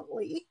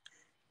definitely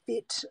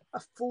fit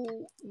a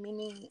full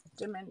mini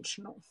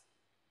dimensional,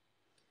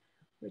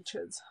 which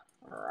is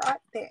right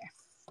there.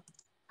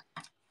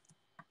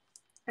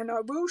 And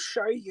I will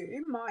show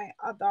you my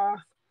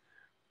other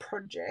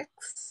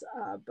projects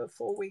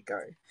before we go.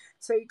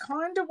 So you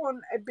kind of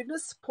want a bit of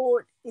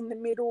support in the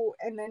middle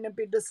and then a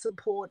bit of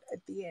support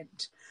at the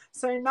end.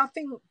 So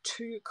nothing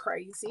too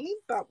crazy,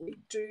 but we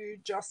do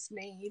just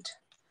need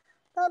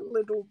that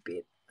little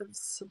bit of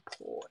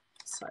support.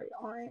 So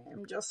I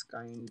am just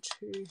going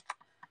to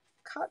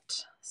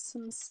cut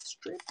some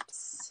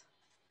strips.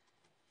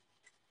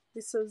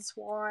 This is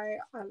why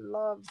I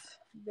love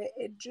the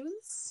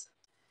edges,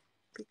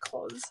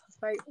 because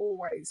they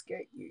always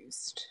get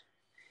used.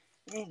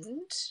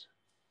 And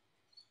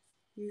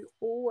you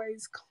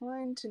always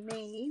kind of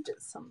need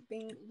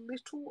something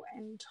little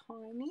and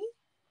tiny,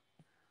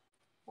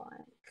 like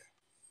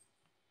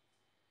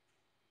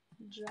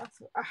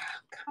just,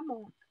 come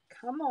on,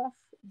 come off,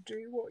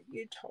 do what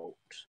you're told.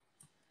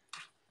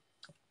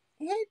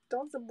 It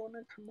doesn't want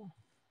to come off.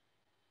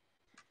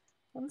 It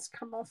wants to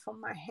come off on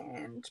my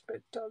hand,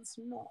 but does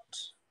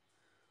not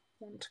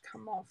want to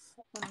come off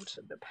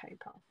onto the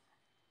paper.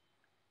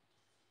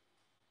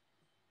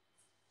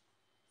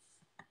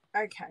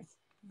 Okay,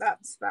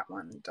 that's that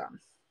one done.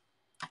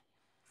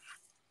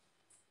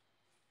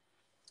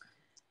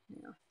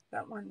 Now,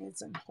 That one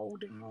isn't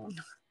holding on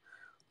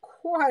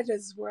quite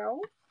as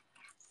well.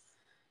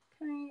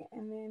 Okay,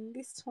 and then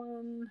this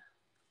one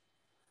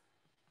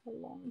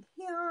along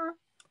here.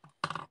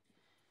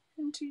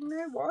 And do you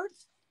know what?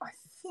 I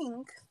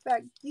think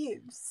that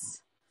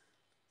gives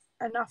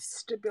enough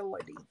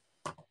stability.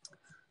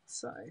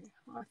 So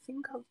I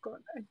think I've got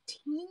a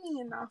teeny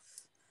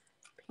enough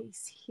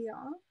piece here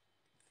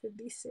for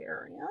this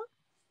area.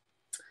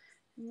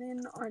 And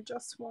then I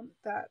just want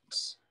that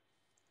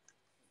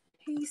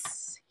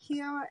piece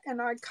here,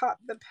 and I cut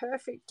the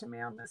perfect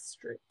amount of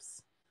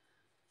strips.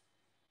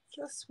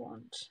 Just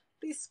want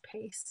this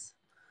piece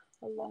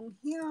along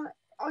here.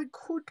 I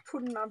could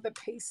put another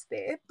piece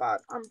there,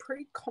 but I'm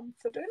pretty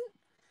confident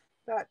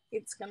that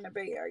it's going to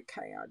be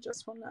okay. I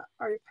just want to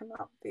open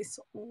up this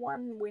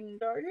one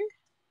window,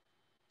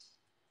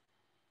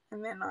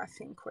 and then I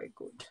think we're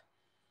good.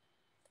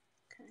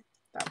 Okay,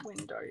 that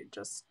window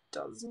just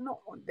does not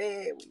want,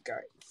 there we go.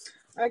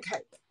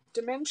 Okay,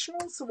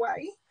 dimensionals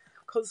away,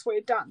 because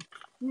we're done.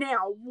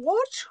 Now,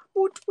 what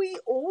would we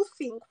all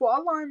think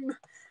while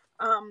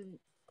I'm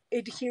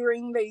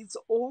adhering these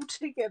all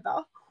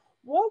together?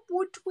 What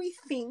would we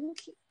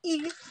think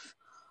if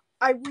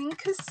I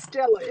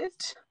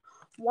Winker-Stella'd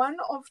one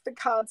of the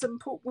cards and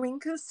put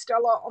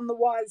Winker-Stella on the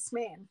Wise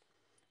Man?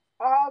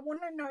 I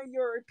want to know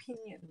your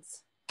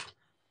opinions.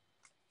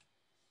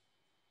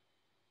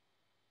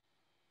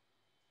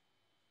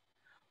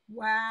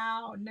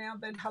 Wow, now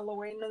that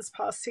Halloween is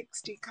past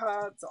 60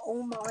 cards,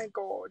 oh my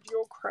God,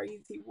 you're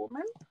crazy,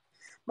 woman.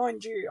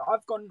 Mind you,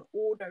 I've got an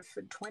order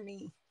for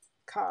 20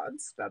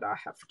 cards that I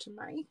have to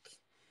make.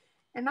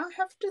 And I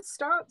have to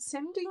start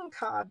sending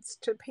cards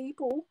to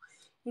people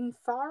in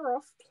far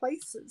off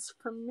places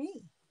from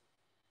me.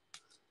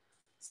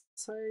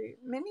 So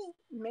many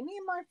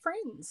of my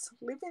friends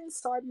live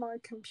inside my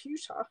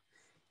computer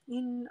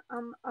in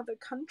other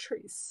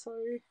countries. So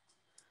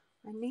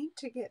I need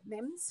to get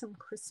them some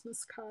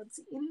Christmas cards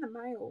in the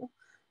mail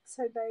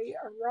so they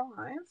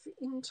arrive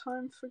in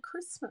time for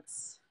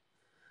Christmas.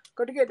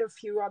 Got to get a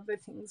few other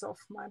things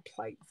off my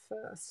plate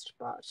first,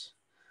 but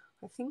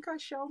I think I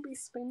shall be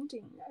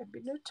spending a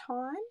bit of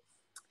time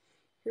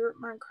here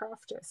at my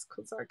craft desk,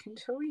 because I can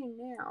tell you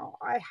now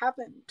I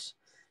haven't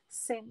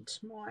sent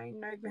my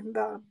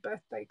November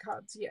birthday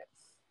cards yet.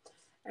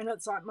 And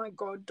it's like my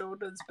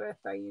goddaughter's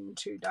birthday in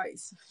 2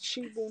 days.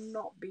 She will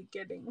not be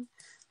getting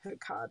her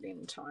card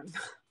in time.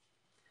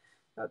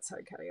 That's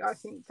okay. I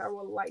think they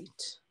were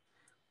late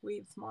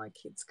with my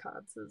kids'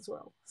 cards as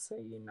well. So,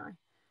 you know,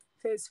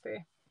 fair's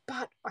fair.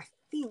 But I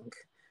think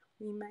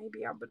we may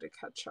be able to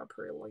catch up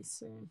really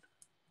soon.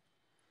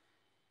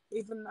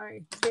 Even though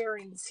they're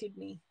in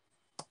Sydney.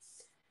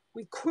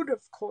 We could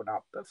have caught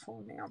up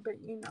before now,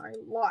 but you know,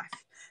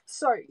 life.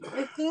 So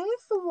the thing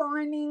for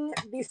lining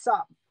this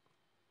up,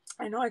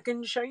 and I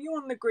can show you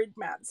on the grid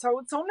mat. So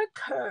it's on a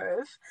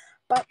curve,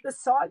 but the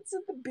sides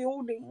of the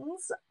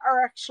buildings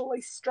are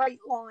actually straight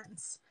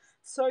lines.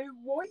 So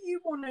what you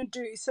want to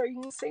do, so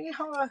you can see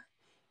how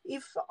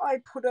if I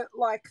put it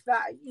like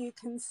that, you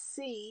can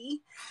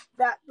see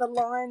that the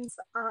lines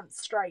aren't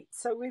straight.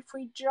 So if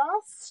we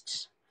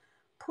just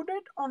put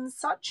it on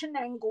such an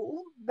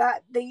angle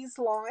that these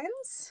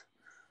lines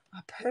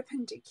are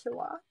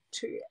perpendicular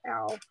to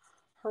our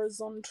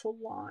horizontal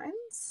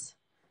lines,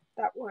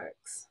 that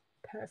works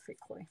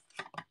perfectly.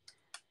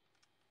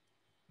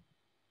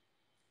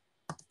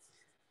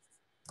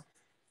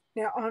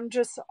 Now I'm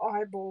just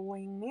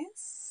eyeballing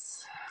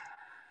this,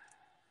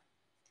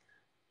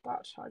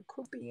 but I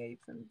could be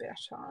even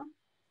better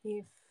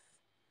if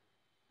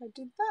I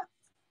did that.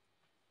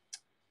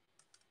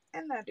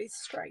 And that is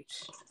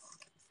straight.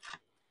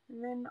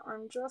 And then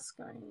I'm just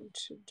going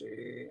to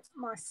do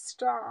my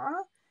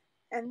star,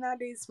 and that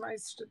is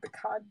most of the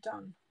card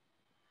done.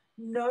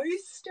 No,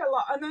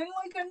 Stella, I'm only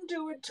going to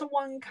do it to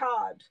one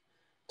card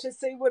to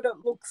see what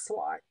it looks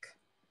like.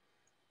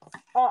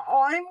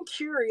 I'm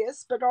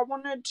curious, but I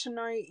wanted to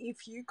know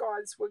if you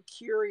guys were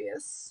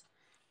curious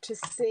to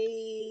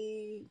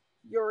see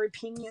your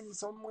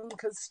opinions on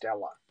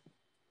Winker-Stella.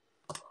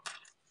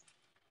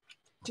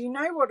 Do you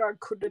know what I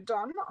could have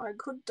done? I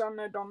could have done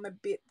it on the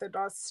bit that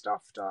I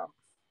stuffed up.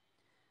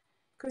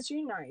 Because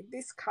you know,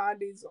 this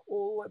card is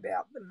all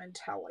about the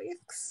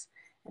metallics,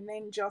 and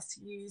then just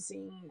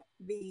using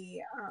the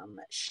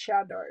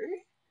shadow.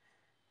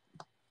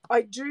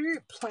 I do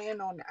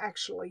plan on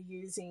actually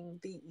using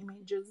the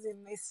images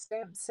in this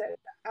stamp set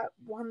at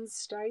one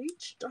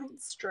stage. Don't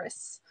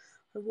stress.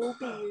 I will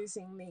be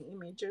using the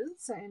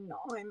images, and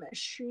I'm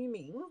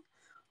assuming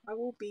I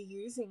will be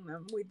using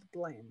them with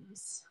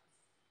blends.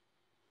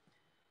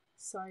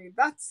 So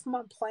that's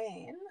my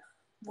plan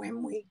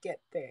when we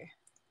get there.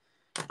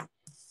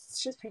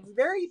 It's just been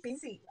very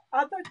busy.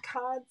 Other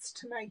cards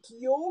to make.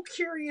 You're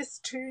curious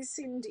too,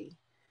 Cindy.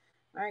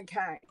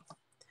 Okay.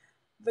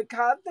 The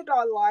card that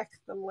I like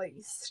the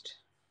least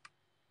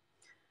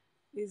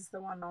is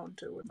the one I'll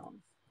do it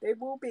on.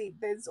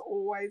 There's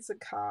always a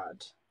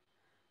card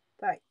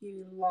that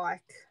you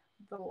like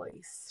the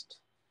least.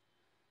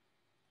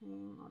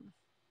 Hang on.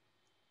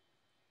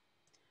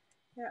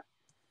 Yep,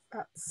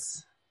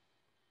 that's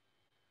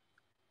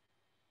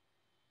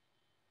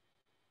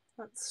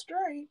That's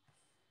straight.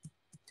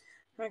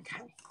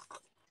 Okay,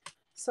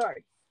 so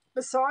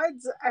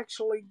besides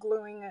actually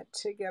gluing it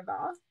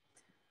together,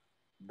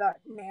 that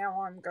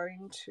now I'm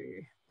going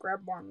to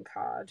grab one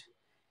card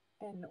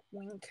and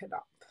wink it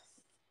up.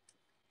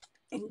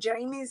 And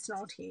Jamie's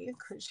not here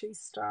because she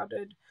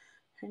started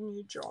her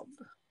new job,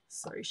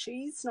 so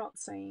she's not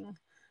seeing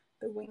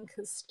the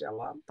Winker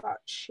Stella, but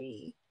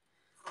she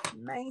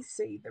may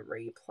see the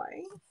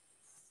replay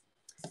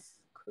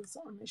because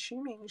I'm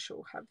assuming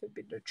she'll have a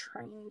bit of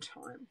train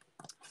time.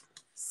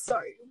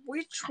 So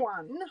which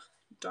one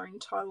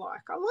don't I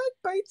like? I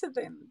like both of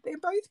them. They're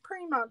both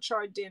pretty much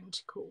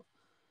identical.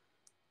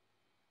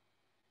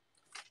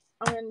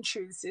 I'm going to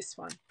choose this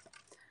one.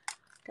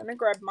 I'm going to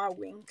grab my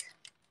wink.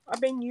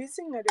 I've been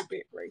using it a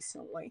bit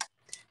recently.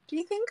 Do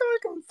you think I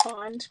can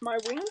find my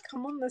wink?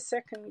 I'm on the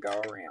second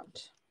go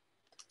around.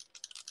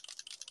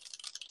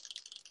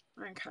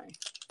 Okay.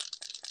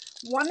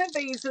 One of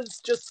these is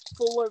just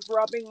full of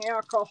rubbing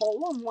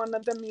alcohol and one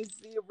of them is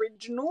the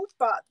original,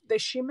 but the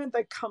shimmer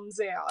that comes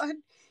out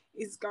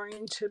is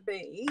going to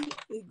be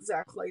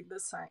exactly the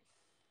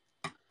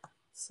same.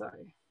 So,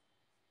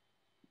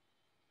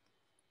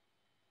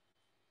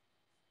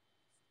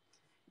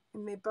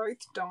 and they're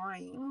both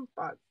dying,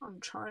 but I'm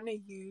trying to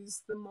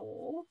use them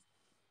all.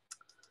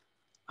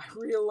 I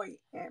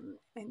really am,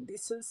 and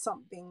this is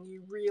something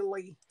you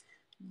really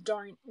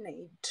don't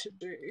need to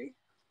do.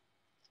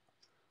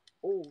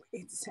 Oh,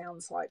 it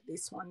sounds like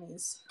this one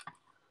is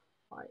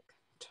like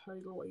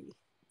totally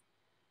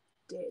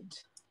dead.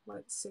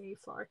 Let's see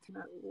if I can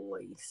at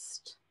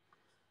least,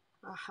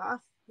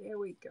 there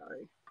we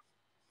go.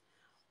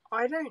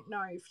 I don't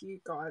know if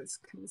you guys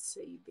can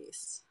see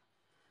this,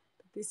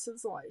 but this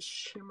is like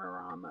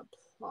Shimmerama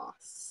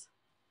Plus.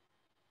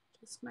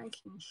 Just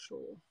making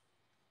sure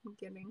I'm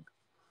getting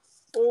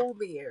all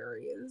the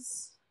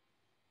areas.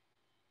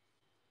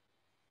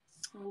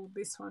 Oh,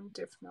 this one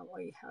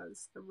definitely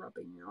has the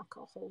rubbing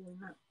alcohol in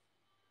it.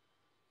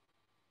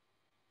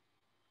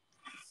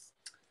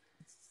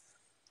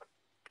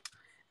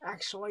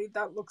 Actually,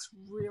 that looks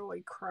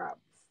really crap.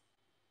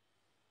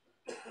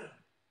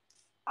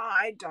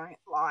 I don't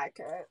like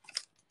it,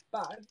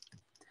 but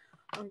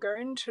I'm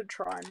going to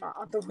try my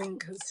other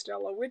Winker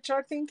Stella, which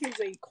I think is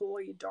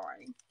equally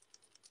dying.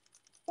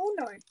 Oh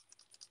no,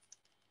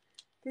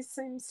 this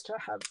seems to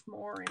have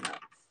more in it.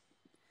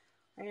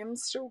 I am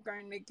still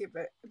going to give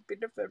it a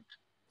bit of a...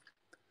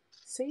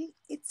 See,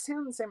 it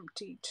sounds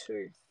empty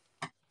too.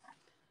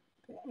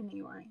 But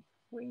anyway,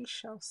 we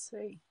shall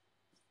see.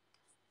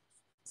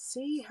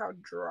 See how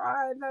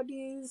dry that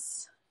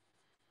is?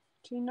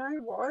 Do you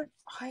know what?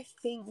 I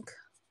think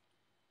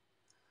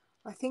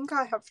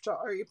I have to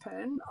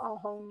open a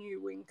whole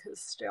new Winker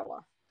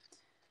Stella.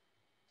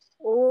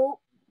 Oh,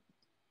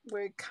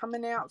 we're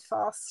coming out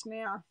fast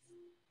now.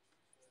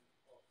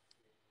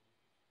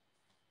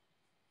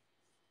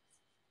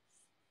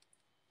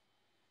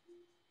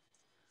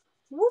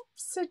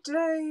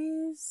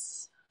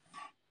 Whoopsie-days.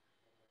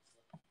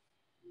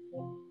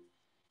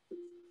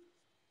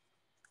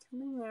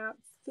 Coming out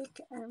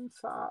thick and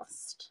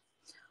fast.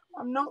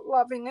 I'm not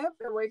loving it,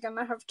 but we're going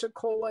to have to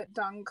call it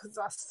done because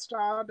I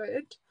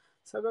started.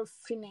 So I've got to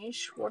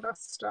finish what I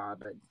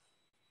started.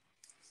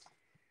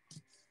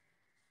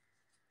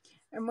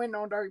 And we're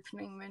not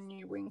opening the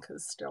new Winker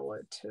Stella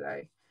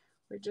today.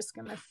 We're just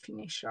going to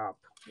finish up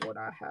what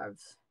I have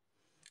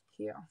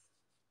here.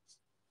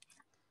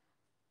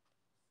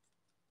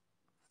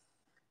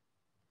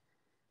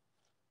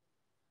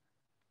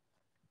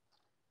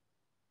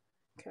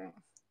 Okay,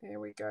 there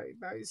we go.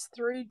 Those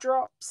 3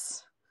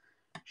 drops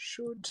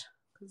should,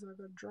 because I've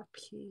got a drop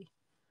here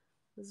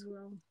as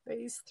well.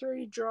 These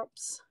 3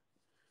 drops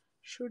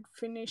should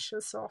finish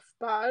us off,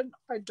 but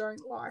I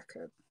don't like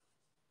it.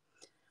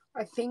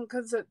 I think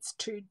because it's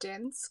too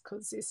dense,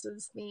 because this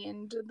is the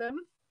end of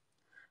them.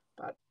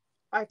 But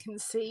I can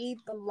see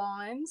the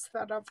lines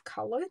that I've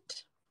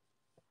coloured,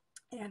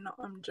 and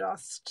I'm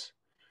just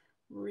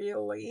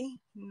really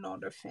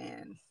not a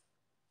fan.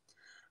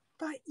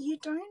 But you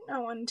don't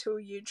know until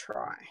you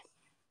try.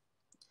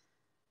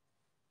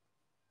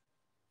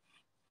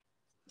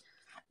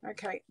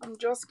 Okay, I'm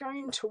just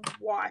going to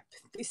wipe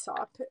this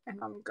up and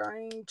I'm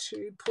going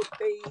to put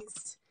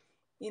these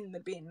in the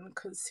bin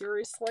because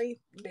seriously,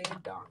 they're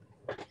done.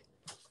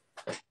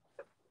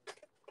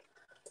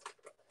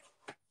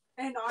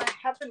 And I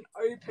haven't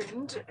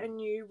opened a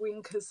new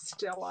Winker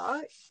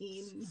Stella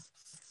in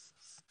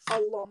a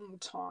long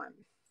time.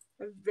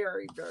 A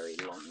very, very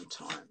long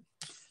time.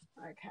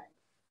 Okay.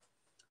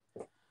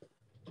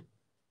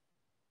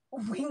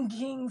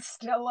 Winking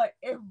Stella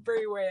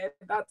everywhere.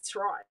 That's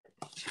right.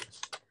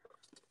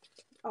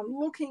 I'm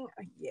looking,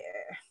 yeah.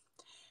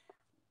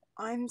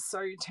 I'm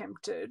so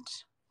tempted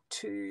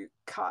to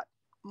cut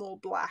more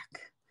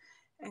black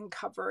and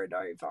cover it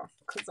over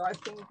because I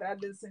think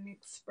that is an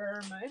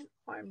experiment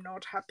I'm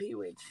not happy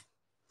with.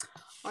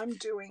 I'm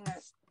doing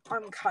it.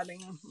 I'm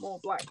cutting more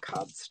black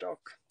cardstock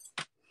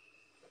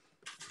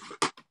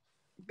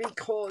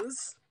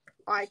because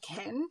I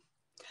can,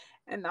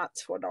 and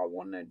that's what I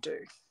want to do.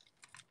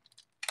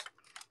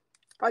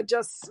 I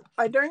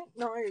don't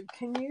know.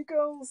 Can you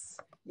girls?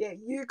 Yeah,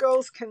 you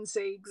girls can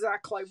see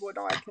exactly what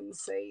I can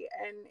see,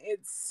 and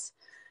it's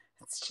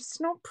just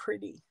not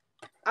pretty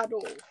at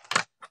all.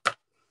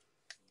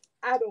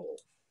 At all.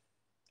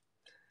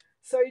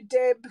 So,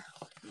 Deb,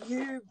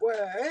 you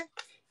were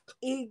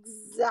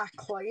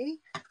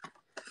exactly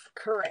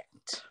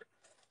correct.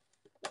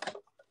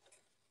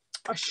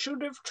 I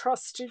should have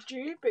trusted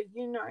you, but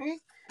you know,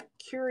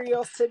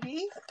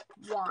 curiosity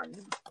won.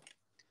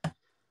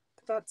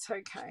 That's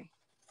okay.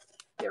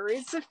 There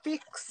is a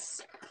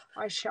fix.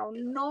 I shall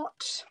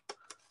not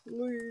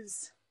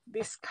lose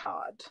this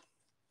card.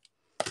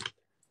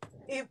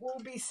 It will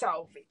be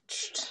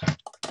salvaged.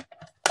 A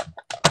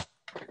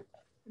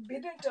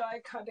bit of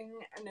die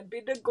cutting and a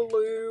bit of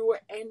glue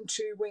and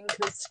 2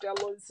 Winker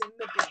Stellas in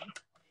the bin.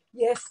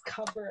 Yes,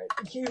 cover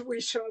it. You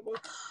wish I would.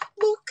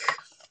 Look,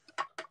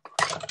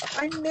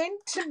 I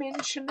meant to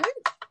mention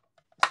it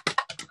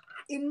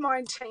in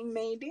my team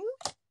meeting.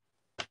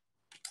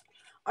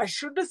 I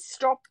should have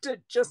stopped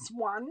at just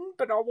 1,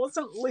 but I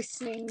wasn't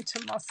listening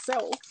to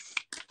myself.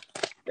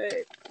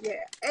 But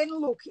yeah, and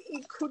look,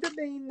 it could have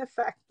been the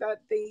fact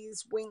that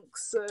these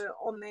winks are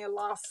on their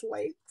last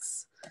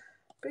legs,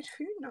 but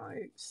who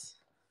knows?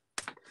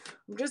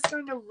 I'm just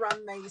going to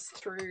run these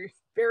through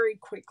very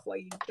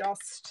quickly,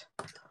 just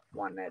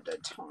one at a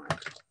time.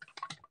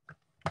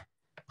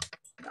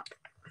 No,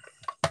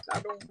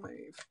 that all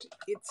moved.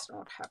 It's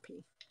not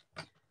happy.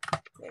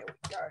 There we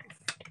go.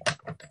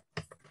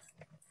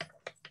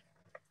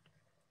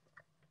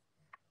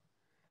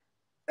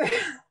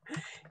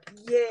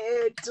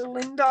 Yeah,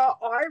 Delinda,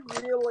 I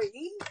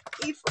really,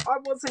 if I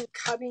wasn't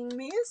cutting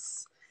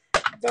this,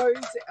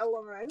 those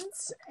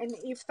elements, and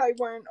if they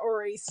weren't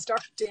already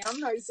stuck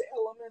down, those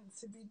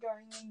elements would be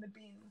going in the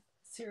bin.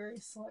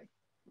 Seriously.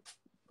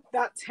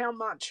 That's how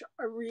much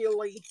I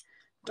really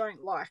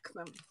don't like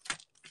them.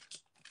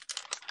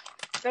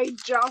 They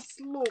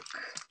just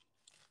look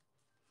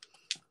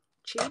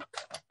cheap.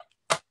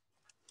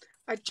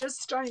 I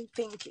just don't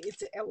think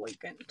it's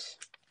elegant.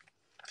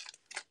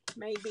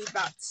 Maybe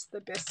that's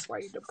the best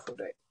way to put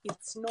it.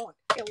 It's not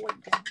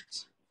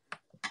elegant.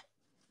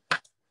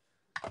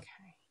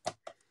 Okay.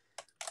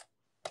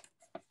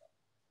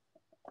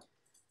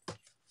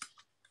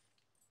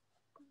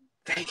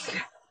 Thank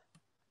you.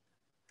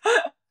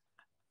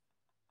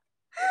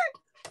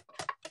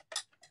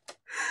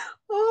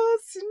 Oh,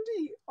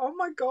 Cindy. Oh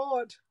my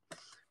God.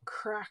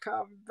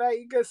 Cracker.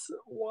 Vegas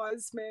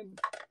Wisemen.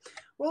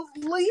 Well,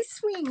 at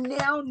least we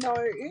now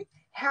know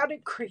how to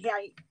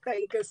create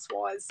Vegas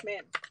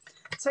Wisemen.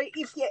 So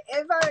if you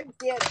ever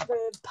get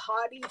the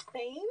party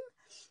theme,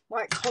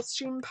 like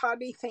costume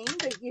party theme,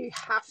 that you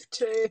have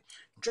to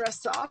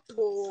dress up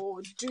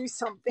or do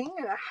something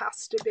and it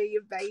has to be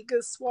a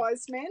Vegas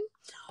Wiseman,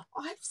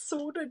 I've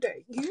sorted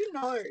it. You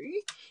know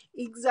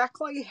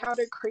exactly how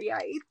to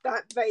create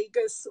that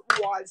Vegas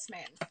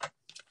Wiseman.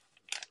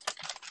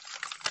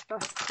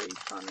 That's pretty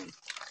funny.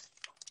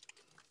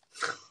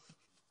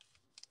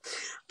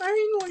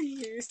 Only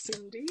you,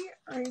 Cindy.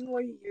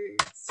 Only you.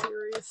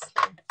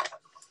 Seriously.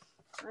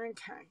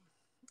 Okay.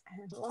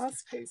 And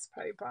last piece of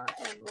paper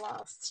and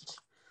last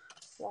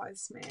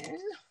Wiseman.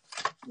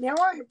 Now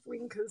I have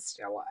Winker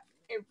Stella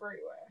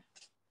everywhere.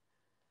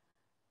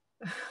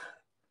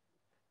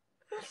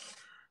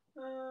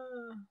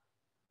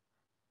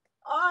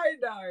 I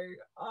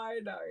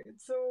know.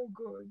 It's all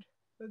good.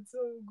 It's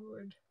all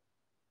good.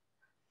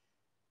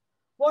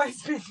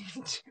 Wiseman.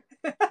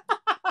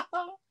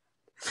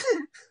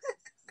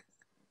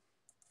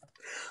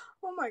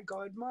 Oh my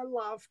God, my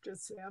laugh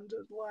just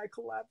sounded like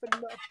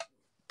lavender.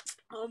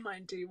 Oh my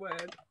dear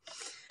word.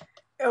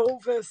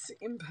 Elvis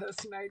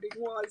impersonating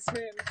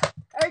Wiseman.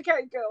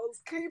 Okay,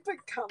 girls, keep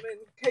it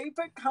coming. Keep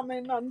it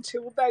coming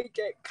until they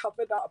get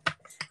covered up,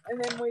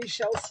 and then we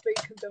shall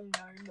speak of them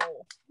no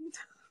more.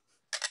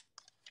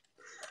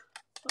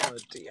 Oh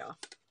dear.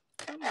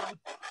 Come on.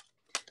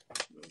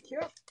 Thank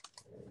you.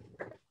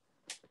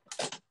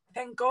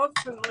 Thank God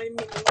for my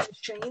mini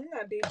machine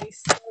that it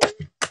is so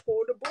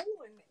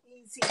portable and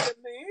easy to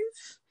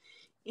move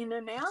in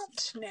and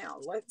out. Now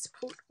let's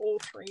put all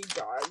 3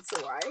 dies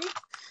away.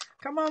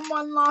 Come on,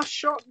 one last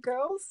shot,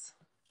 girls.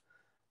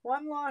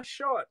 One last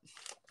shot.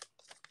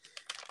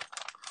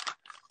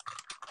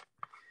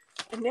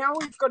 And now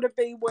we've got to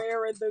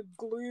beware of the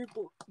glue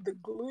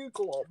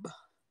glob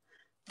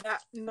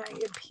that may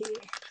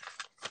appear.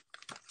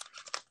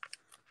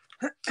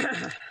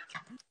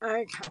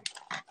 Okay,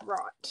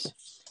 right.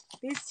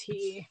 This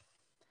here,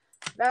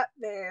 that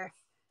there,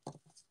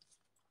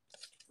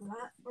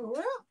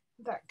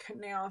 that can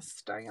now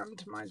stay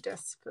under my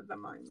desk for the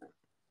moment.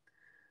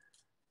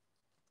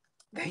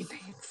 They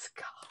need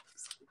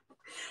scarves.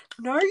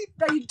 No,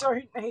 they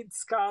don't need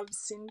scarves,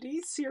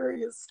 Cindy.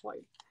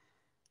 Seriously.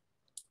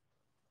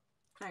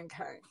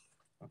 Okay.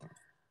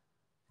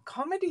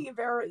 Comedy of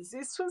errors.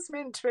 This was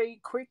meant to be a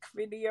quick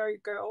video,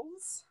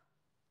 girls.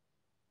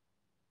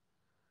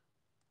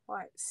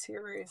 Like,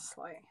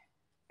 seriously.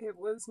 It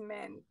was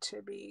meant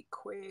to be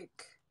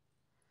quick.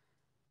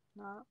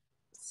 No,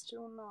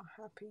 still not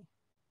happy.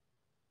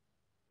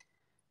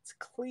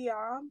 it's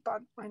clear,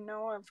 but I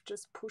know I've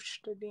just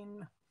pushed it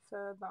in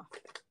further.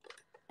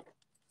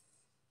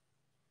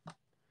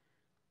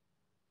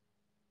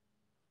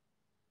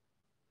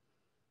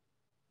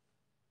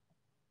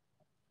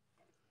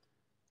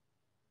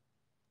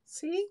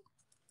 See?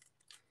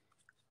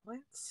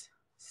 Let's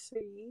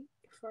see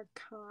if I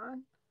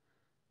can't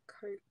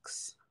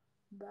coax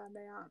that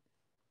out.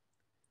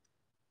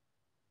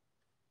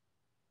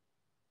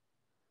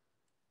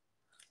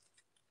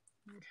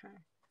 Okay.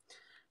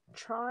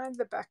 Try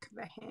the back of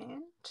the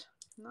hand.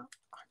 No,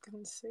 I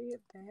can see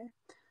it there.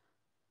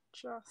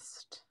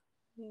 Just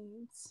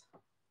needs.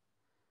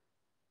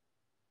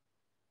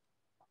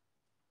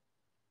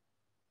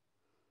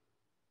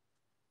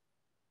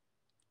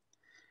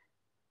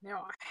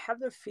 Now I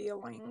have a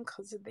feeling,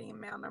 because of the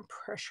amount of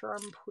pressure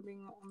I'm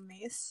putting on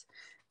this,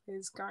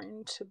 there's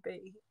going to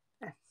be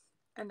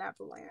an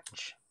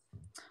avalanche.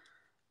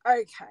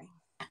 Okay,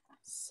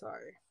 so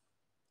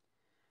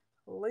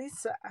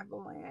Lisa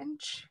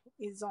Avalanche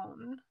is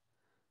on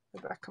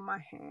the back of my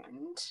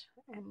hand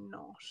and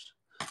not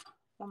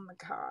on the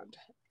card.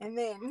 And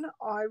then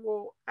I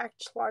will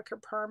act like a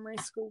primary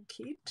school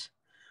kid,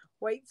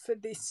 wait for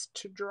this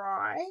to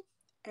dry,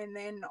 and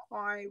then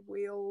I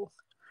will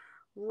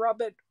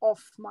rub it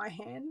off my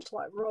hand,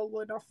 like roll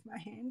it off my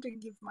hand and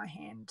give my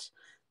hand,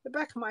 the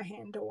back of my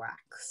hand, a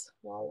wax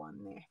while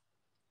I'm there.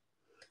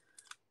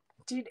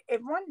 Did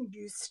everyone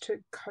used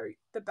to coat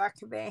the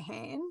back of their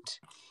hand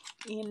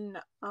in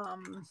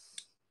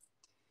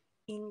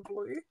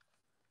glue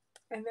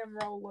and then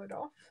roll it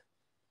off?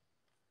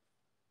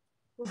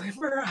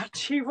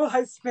 Liberace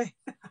Wisemen.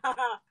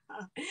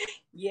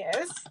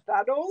 Yes,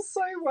 that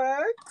also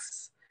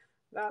works.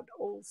 That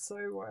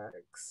also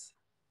works.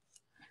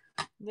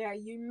 Now,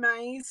 you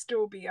may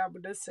still be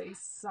able to see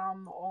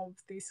some of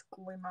this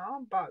glimmer,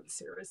 but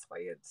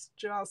seriously, it's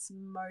just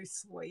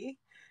mostly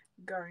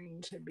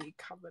going to be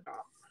covered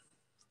up.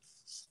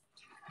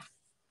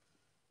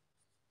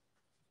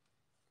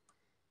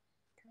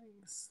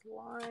 Okay,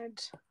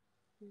 slide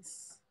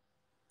this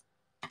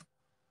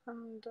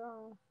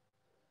under.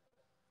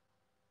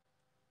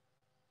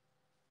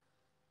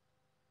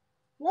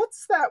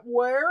 What's that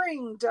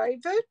whirring,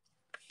 David?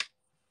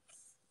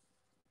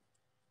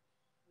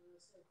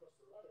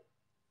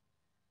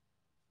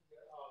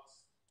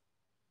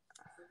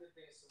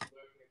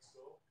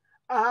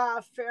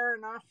 Ah, fair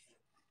enough.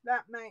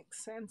 That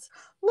makes sense.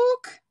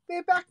 Look,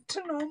 they're back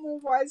to normal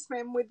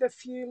Wisemen with a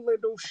few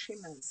little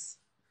shimmers.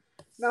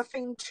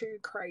 Nothing too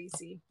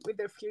crazy,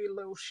 with a few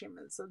little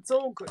shimmers. It's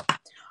all good.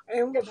 I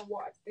am going to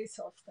wipe this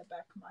off the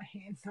back of my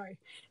hand, though.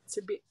 It's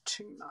a bit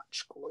too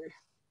much glue.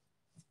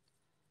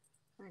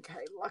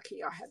 Okay,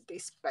 lucky I had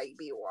this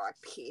baby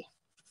wipe here.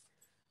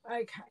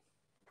 Okay.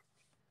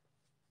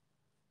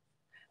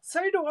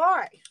 So do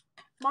I.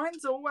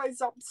 Mine's always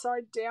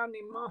upside down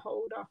in my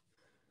holder.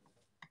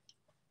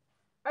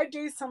 I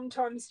do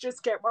sometimes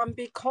just get one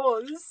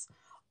because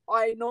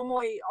I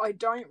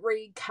don't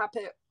recap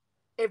it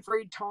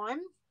every time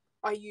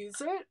I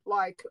use it.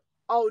 Like,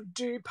 I'll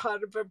do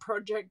part of a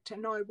project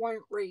and I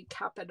won't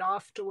recap it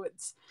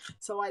afterwards.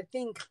 So I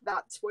think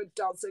that's what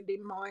does it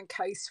in my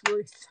case,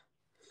 Ruth.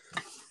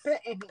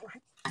 But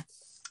anyway.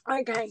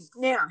 Okay,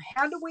 now,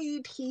 how do we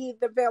adhere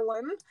the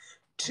vellum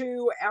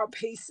to our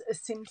piece of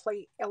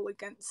Simply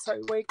Elegant? So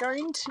we're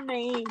going to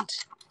need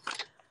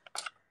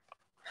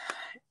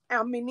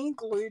our mini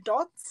glue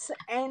dots,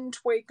 and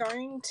we're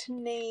going to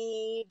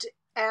need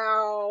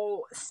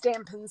our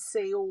Stampin'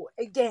 seal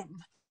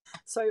again.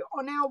 So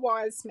on our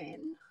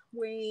Wisemen,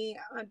 we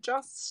are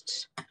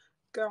just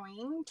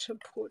going to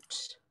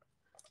put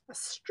a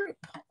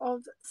strip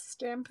of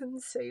Stampin'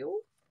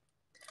 seal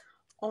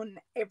on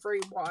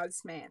every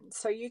Wiseman.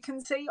 So you can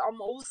see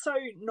I'm also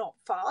not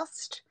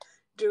fast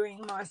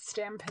doing my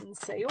Stampin'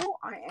 seal.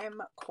 I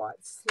am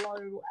quite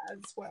slow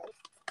as well.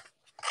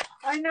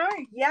 I know,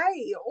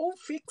 yay, all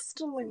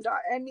fixed, Linda,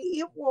 and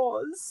it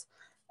was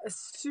a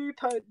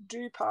super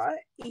duper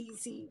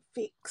easy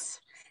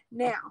fix.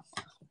 Now,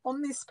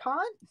 on this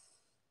part,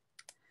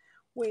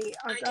 we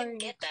are going... I didn't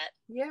get that.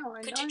 Yeah,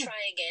 I know. Could you try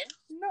again?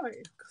 No,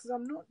 because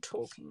I'm not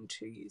talking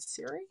to you,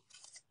 Siri.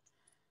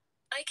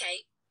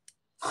 Okay.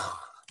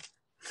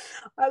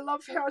 I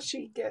love how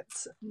she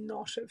gets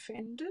not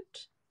offended.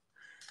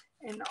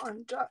 And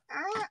I'm just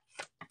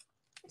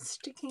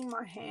sticking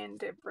my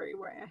hand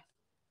everywhere.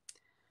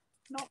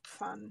 Not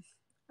fun.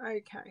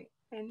 Okay,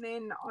 and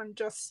then I'm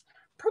just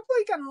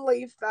probably going to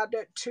leave that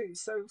at 2.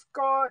 So we've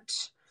got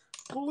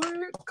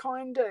glue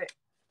kind of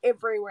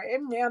everywhere.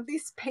 Now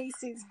this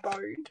piece is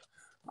bowed.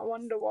 I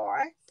wonder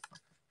why.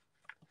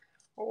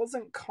 I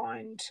wasn't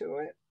kind to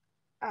it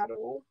at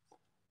all.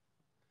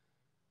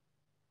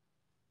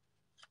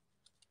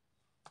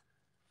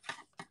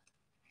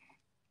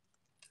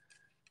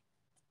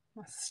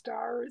 My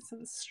star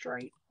isn't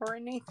straight or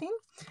anything,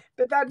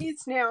 but that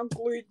is now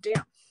glued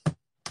down.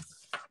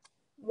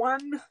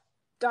 1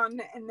 done,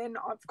 and then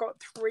I've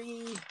got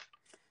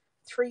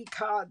three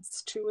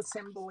cards to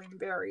assemble in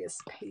various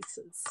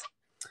pieces.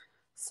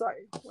 So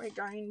we're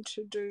going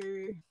to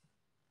do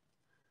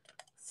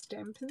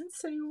Stampin'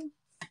 Seal,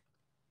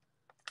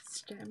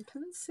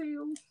 Stampin'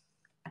 Seal,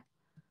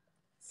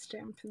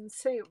 Stampin'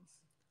 Seal,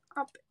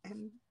 up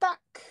and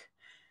back.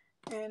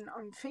 And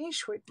I'm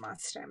finished with my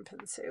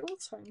Stampin' Seal,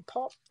 so I can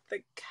pop the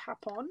cap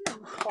on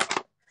and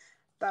pop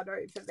that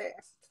over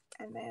there.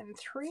 And then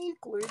 3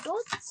 glue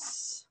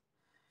dots,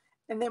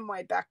 and then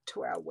we're back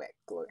to our wet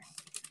glue.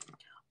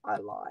 I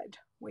lied,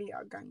 we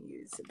are going to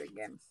use it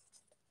again.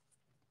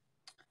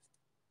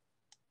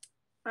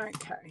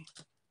 Okay.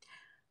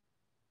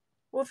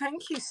 Well,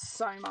 thank you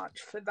so much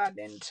for that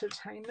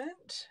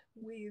entertainment.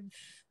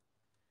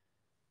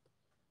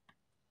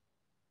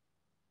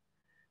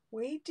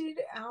 We did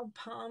our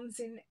palms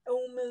in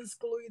Elmer's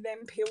glue,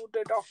 then peeled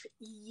it off.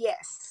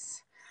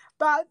 Yes.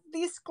 But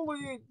this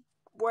glue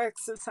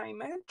works the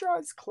same. It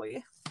dries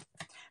clear.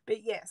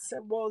 But yes,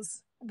 it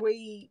was.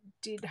 We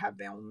did have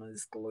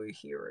Elmer's glue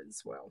here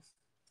as well.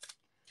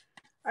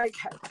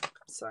 Okay.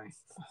 So,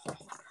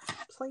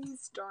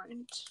 please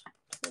don't.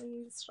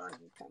 Please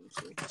don't. Thank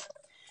you.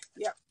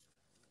 Yep.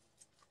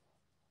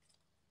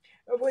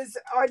 It was.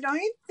 I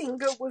don't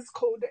think it was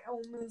called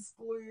Elmer's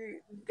glue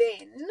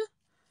then.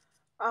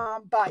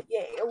 But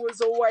yeah, it was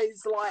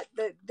always like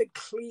the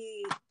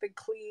clear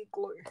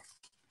glue.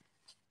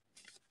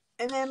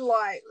 And then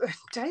like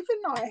Dave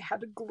and I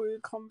had a glue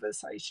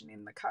conversation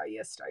in the car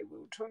yesterday. We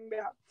were talking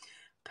about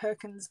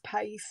Perkins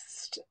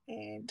paste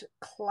and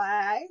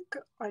clag.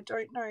 I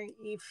don't know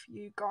if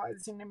you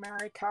guys in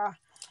America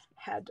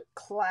had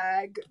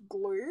clag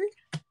glue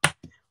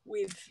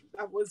with,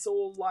 it was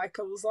like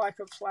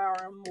a flour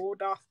and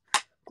water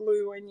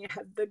glue, and you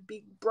had the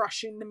big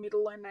brush in the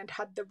middle and it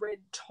had the red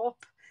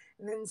top.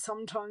 And then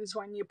sometimes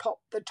when you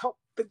pop the top,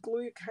 the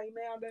glue came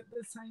out at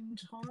the same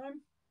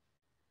time.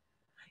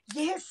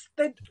 Yes,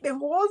 there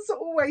was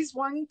always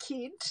one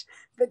kid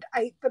that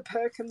ate the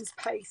Perkins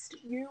paste.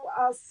 You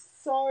are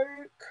so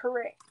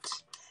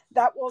correct.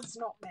 That was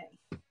not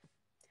me.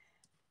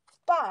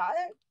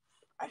 But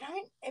I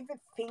don't ever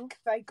think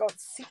they got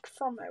sick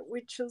from it,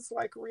 which is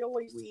like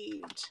really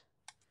weird.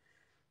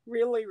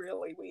 Really,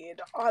 really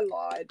weird. I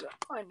lied.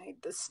 I need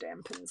the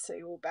Stampin'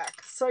 Seal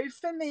back. So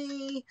for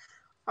me,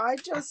 I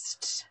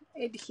just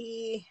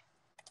adhere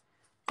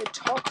the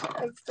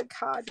top of the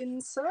card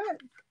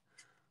insert.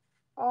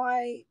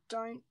 I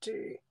don't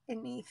do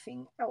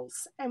anything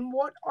else. And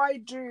what I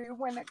do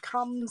when it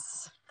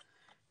comes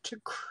to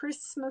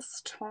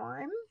Christmas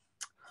time,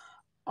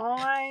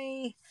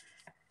 I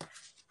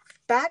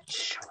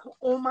batch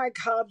all my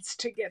cards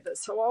together.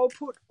 So I'll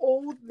put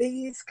all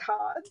these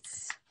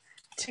cards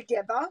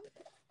together,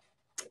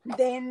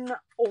 then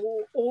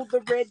all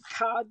the red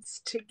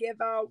cards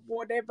together,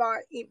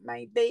 whatever it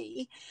may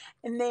be,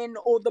 and then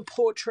all the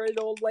portrait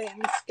or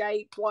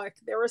landscape, like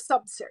there are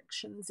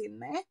subsections in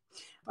there.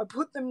 I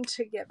put them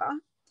together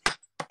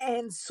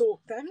and sort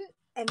them,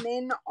 and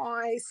then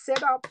I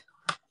set up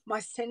my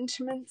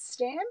sentiment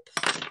stamp,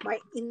 my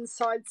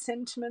inside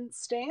sentiment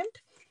stamp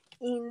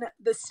in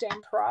the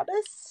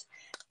Stamparatus,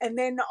 and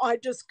then I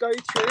just go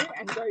through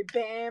and go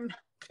bam,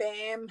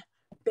 bam,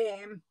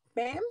 bam,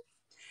 bam,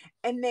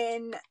 and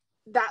then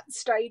that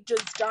stage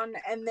is done,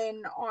 and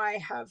then I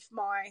have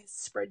my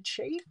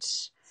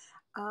spreadsheet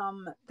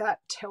that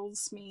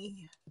tells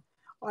me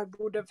I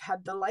would have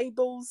had the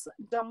labels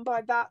done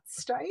by that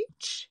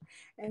stage,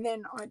 and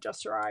then I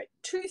just write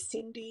to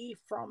Cindy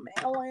from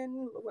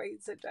Ellen,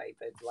 Louisa,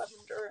 David,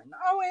 Lavender and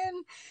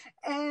Owen,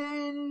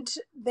 and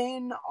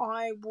then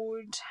I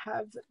would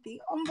have the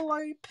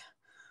envelope,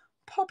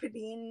 pop it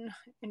in,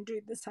 and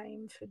do the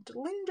same for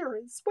Delinda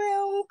as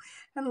well,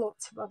 and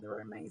lots of other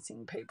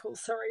amazing people.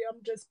 Sorry,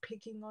 I'm just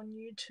picking on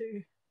you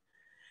too.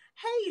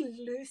 Hey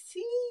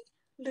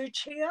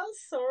Lucia,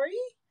 sorry.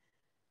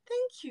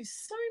 Thank you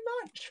so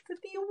much for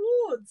the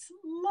awards.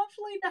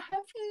 Lovely to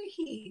have you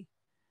here.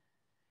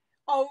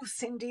 Oh,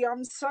 Cindy,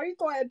 I'm so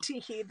glad to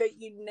hear that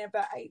you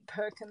never ate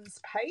Perkins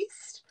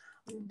paste.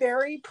 I'm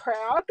very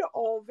proud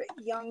of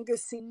younger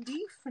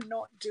Cindy for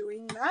not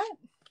doing that.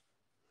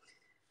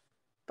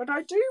 But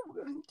I do,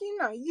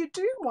 you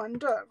do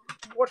wonder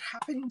what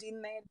happened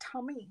in their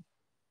tummy.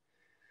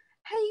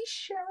 Hey,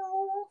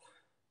 Cheryl.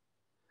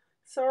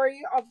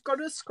 Sorry, I've got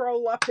to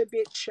scroll up a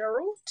bit,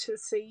 Cheryl, to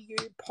see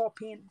you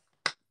pop in.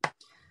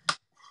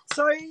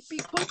 So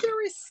because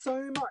there is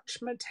so much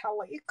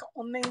metallic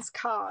on these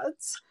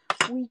cards,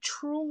 we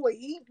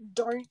truly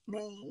don't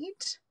need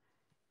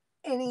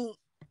any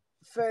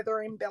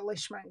further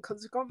embellishment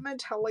because we've got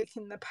metallic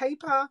in the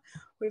paper,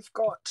 we've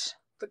got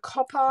the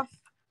copper.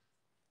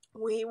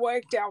 We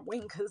worked out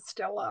Winker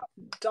Stella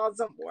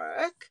doesn't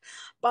work,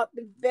 but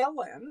the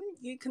vellum,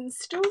 you can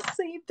still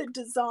see the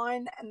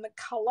design and the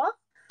colour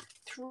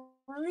through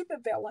the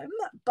vellum,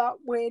 but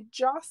we're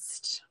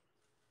just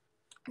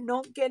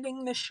not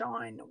getting the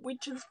shine,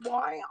 which is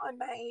why I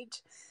made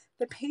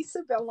the piece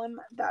of vellum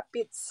that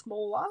bit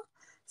smaller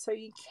so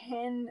you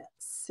can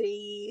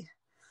see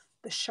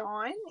the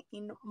shine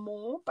in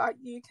more, but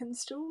you can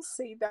still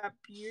see that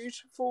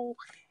beautiful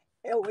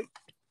elegant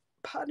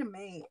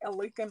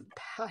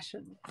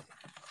pattern.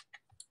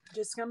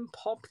 Just going to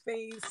pop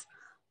these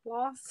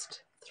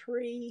last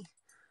 3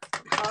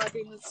 card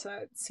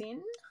inserts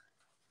in,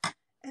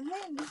 and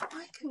then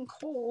I can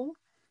call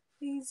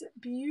these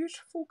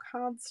beautiful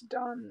cards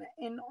done,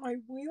 and I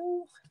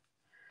will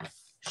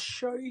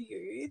show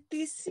you.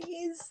 This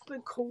is the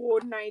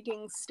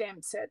coordinating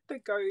stamp set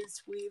that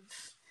goes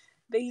with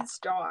these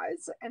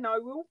dies, and I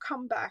will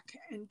come back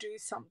and do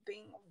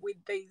something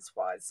with these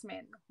wise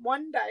men.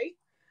 One day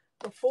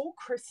before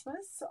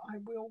Christmas, I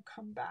will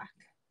come back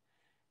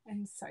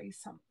and say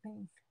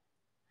something.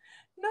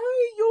 No,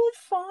 you're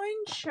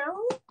fine,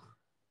 Cheryl.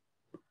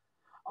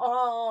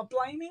 Oh,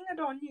 blaming it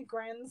on your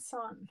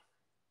grandson.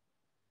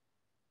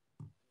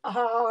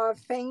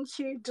 Thank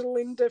you,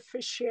 Delinda,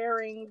 for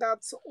sharing.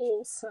 That's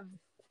awesome.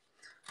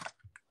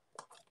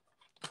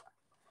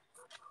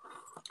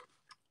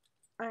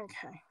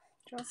 Okay,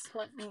 just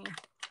let me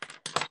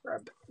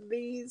grab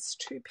these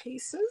two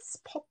pieces,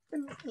 pop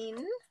them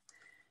in,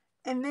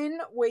 and then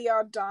we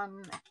are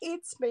done.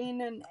 It's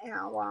been an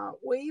hour.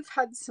 We've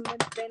had some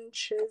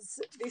adventures.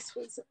 This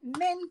was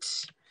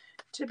meant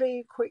to be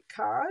a quick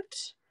card.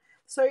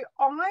 So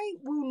I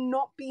will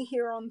not be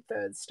here on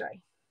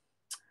Thursday.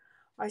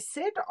 I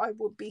said I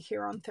would be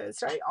here on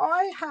Thursday.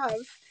 I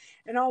have,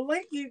 and I'll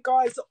let you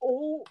guys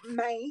all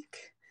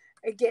make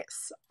a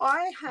guess.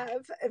 I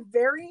have a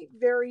very,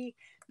 very,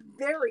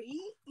 very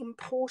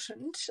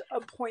important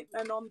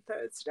appointment on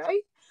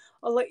Thursday.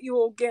 I'll let you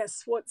all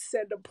guess what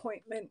said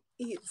appointment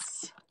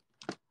is.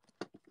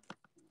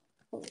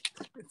 Oh,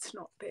 it's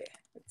not there.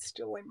 It's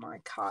still in my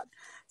cart.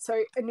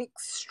 So an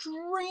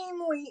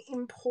extremely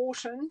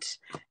important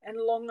and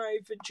long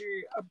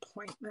overdue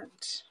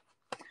appointment.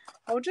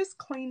 I'll just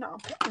clean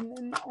up and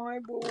then I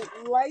will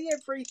lay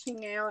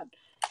everything out,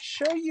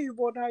 show you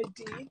what I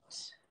did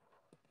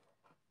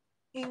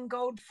in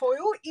gold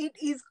foil. It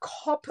is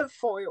copper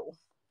foil.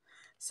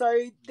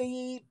 So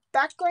the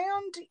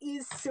background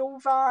is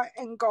silver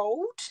and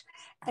gold,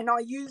 and I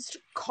used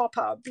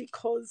copper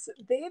because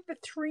they're the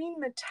three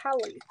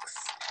metallics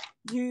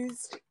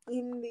used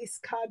in this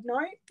card.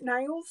 No,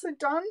 nails are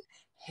done.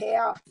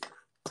 Hair.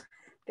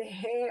 The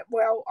hair,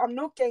 well, I'm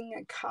not getting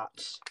a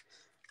cut,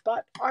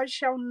 but I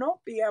shall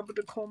not be able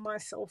to call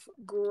myself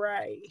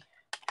grey.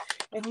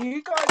 And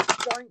you guys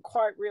don't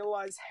quite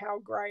realise how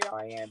grey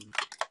I am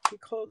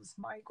because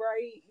my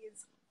grey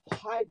is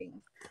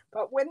hiding.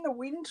 But when the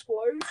wind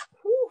blows,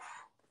 whew,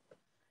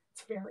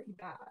 it's very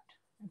bad.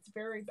 It's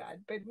very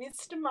bad. But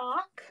Mr.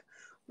 Mark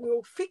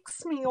will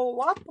fix me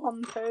all up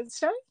on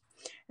Thursday.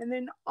 And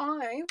then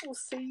I will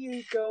see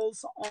you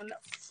girls on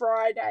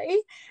Friday,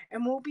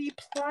 and we'll be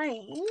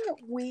playing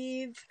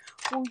with,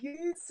 we'll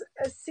use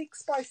a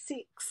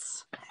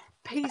 6x6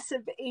 piece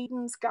of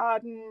Eden's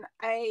Garden,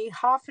 a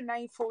half an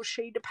A4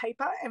 sheet of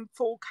paper and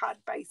 4 card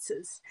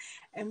bases,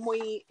 and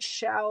we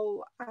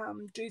shall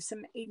do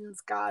some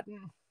Eden's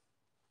Garden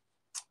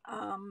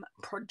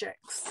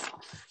projects.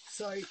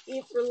 So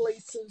it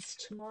releases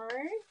tomorrow.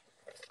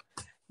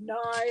 No,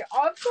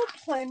 I've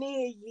got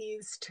plenty of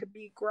years to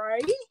be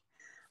grey.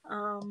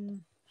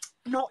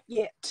 Not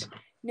yet.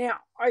 Now,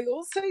 I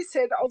also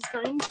said I was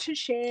going to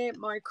share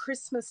my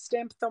Christmas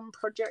Stampathon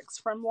projects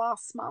from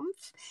last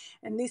month,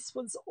 and this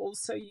was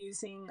also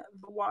using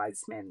the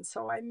Wise Men.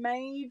 So I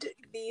made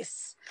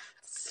this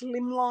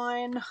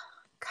slimline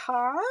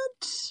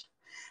card.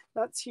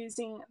 That's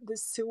using the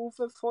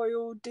silver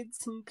foil, did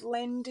some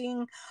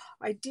blending.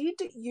 I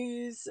did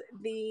use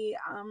the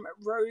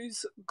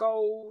rose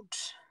gold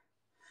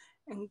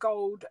and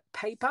gold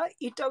paper.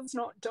 It does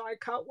not die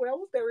cut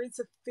well. There is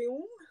a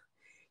film.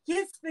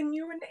 Yes, the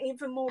new and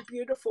even more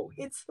beautiful.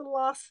 It's the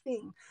last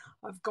thing.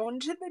 I've gone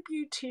to the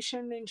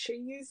beautician and she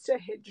used a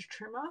hedge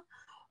trimmer.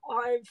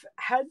 I've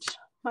had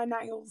my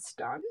nails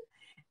done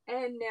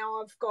and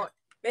now I've got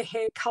the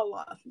hair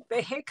colour.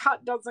 The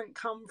haircut doesn't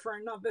come for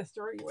another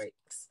 3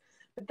 weeks.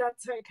 But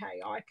that's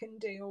okay. I can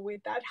deal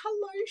with that.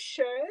 Hello,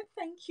 Cher.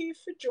 Thank you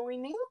for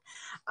joining.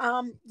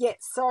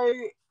 So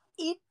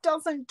it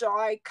doesn't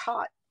die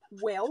cut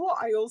well.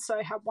 I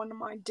also have one of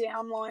my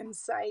downlines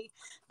say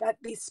that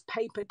this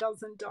paper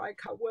doesn't die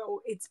cut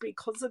well. It's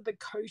because of the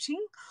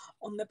coating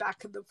on the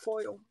back of the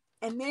foil.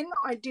 And then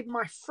I did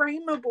my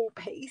frameable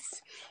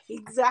piece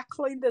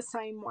exactly the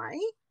same way,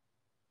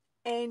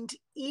 and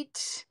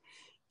it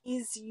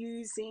is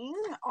using,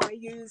 I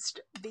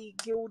used the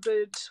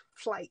gilded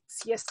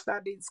flakes. Yes,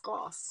 that is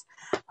glass.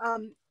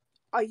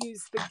 I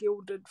used the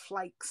gilded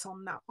flakes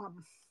on that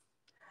one,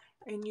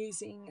 and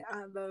using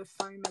the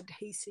foam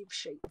adhesive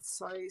sheets.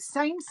 So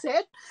same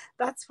set.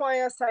 That's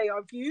why I say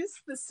I've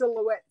used the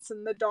silhouettes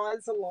and the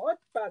dies a lot,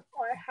 but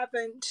I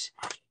haven't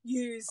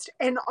used,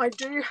 and I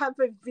do have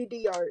a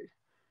video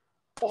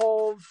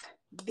of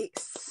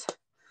this.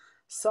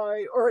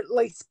 So, or at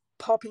least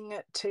popping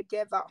it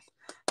together.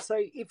 So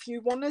if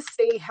you want to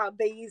see how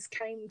these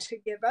came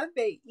together,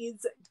 there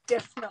is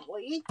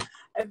definitely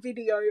a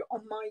video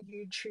on my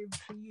YouTube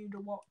for you to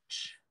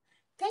watch.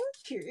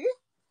 Thank you.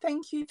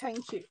 Thank you,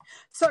 thank you.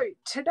 So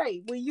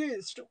today we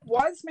used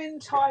Wisemen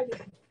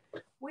Tidings.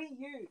 We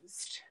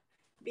used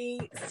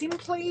the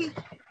Simply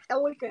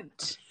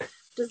Elegant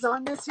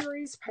designer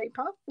series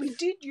paper. We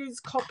did use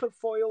copper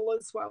foil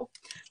as well.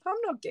 I'm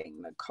not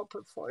getting the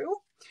copper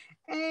foil.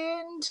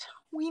 And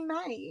we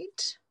made,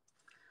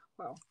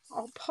 well,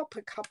 I'll pop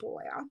a couple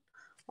out.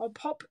 I'll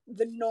pop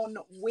the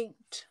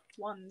non-winked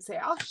ones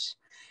out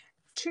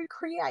to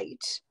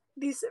create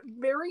this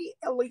very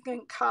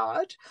elegant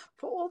card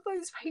for all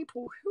those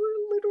people who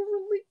are a little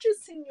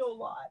religious in your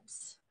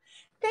lives.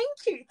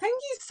 Thank you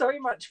so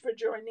much for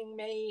joining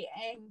me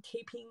and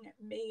keeping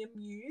me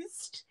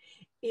amused.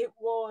 It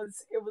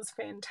was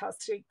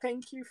fantastic.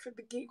 Thank you for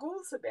the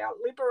giggles about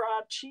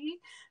Liberace,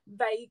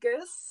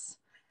 Vegas,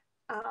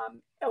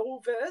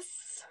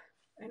 Elvis,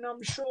 and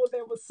I'm sure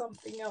there was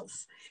something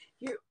else.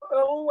 You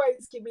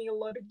always give me a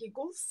lot of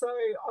giggles, so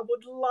I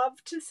would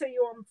love to see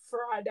you on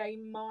Friday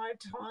my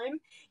time.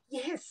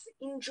 Yes,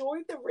 enjoy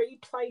the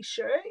replay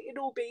shirt.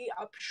 It'll be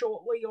up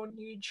shortly on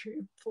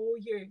YouTube for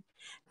you.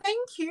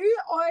 Thank you.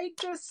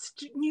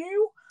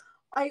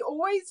 I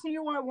always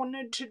knew I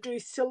wanted to do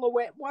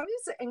silhouette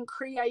ones and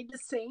create a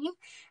scene.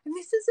 And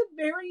this is a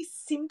very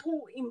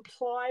simple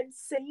implied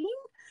scene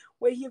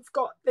where you've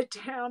got the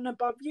town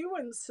above you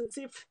and it's as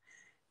if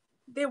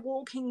they're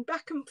walking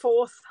back and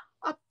forth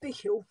up the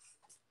hill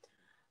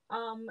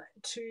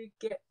to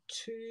get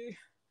to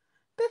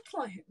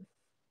Bethlehem.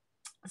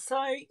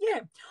 So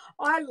yeah,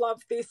 I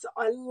love this.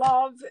 I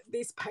love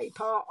this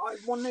paper. I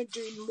want to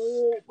do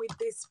more with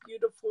this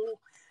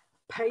beautiful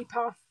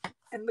paper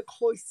and the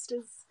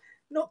cloisters.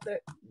 Not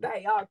that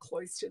they are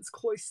cloisters.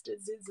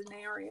 Cloisters is an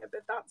area,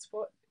 but that's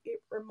what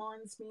it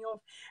reminds me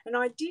of. And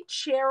I did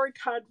share a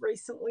card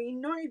recently,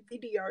 no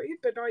video,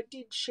 but I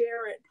did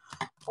share it,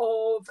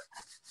 of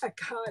a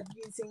card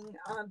using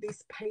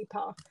this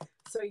paper.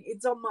 So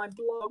it's on my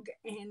blog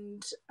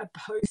and a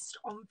post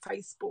on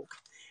Facebook.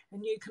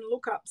 And you can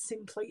look up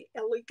Simply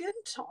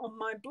Elegant on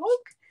my blog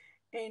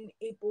and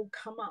it will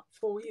come up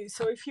for you.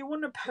 So if you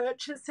want to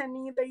purchase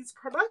any of these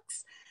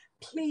products,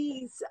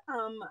 please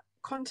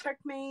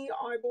contact me.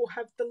 I will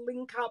have the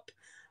link up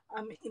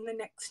in the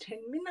next 10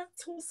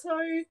 minutes or so.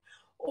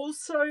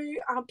 Also,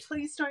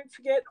 please don't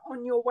forget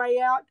on your way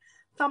out,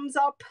 thumbs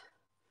up,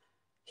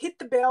 hit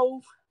the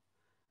bell,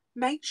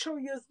 make sure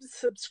you're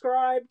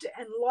subscribed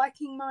and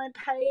liking my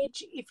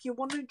page. If you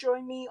want to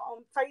join me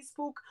on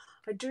Facebook,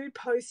 I do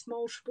post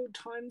multiple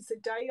times a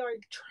day. I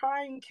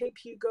try and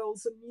keep you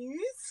girls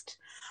amused.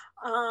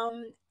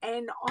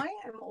 And I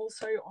am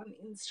also on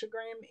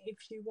Instagram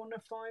if you want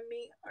to find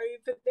me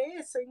over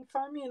there. So you can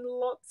find me in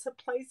lots of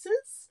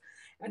places.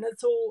 And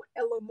it's all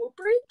Ellen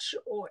Woodbridge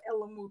or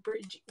Ellen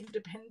Woodbridge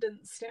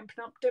Independent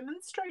Stampin' Up!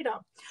 Demonstrator.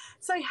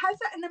 So have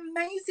an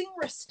amazing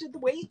rest of the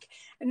week.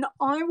 And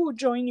I will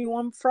join you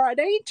on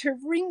Friday to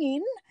ring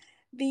in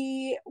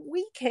the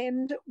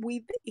weekend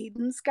with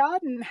Eden's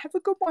Garden. Have a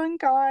good one,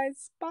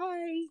 guys.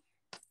 Bye.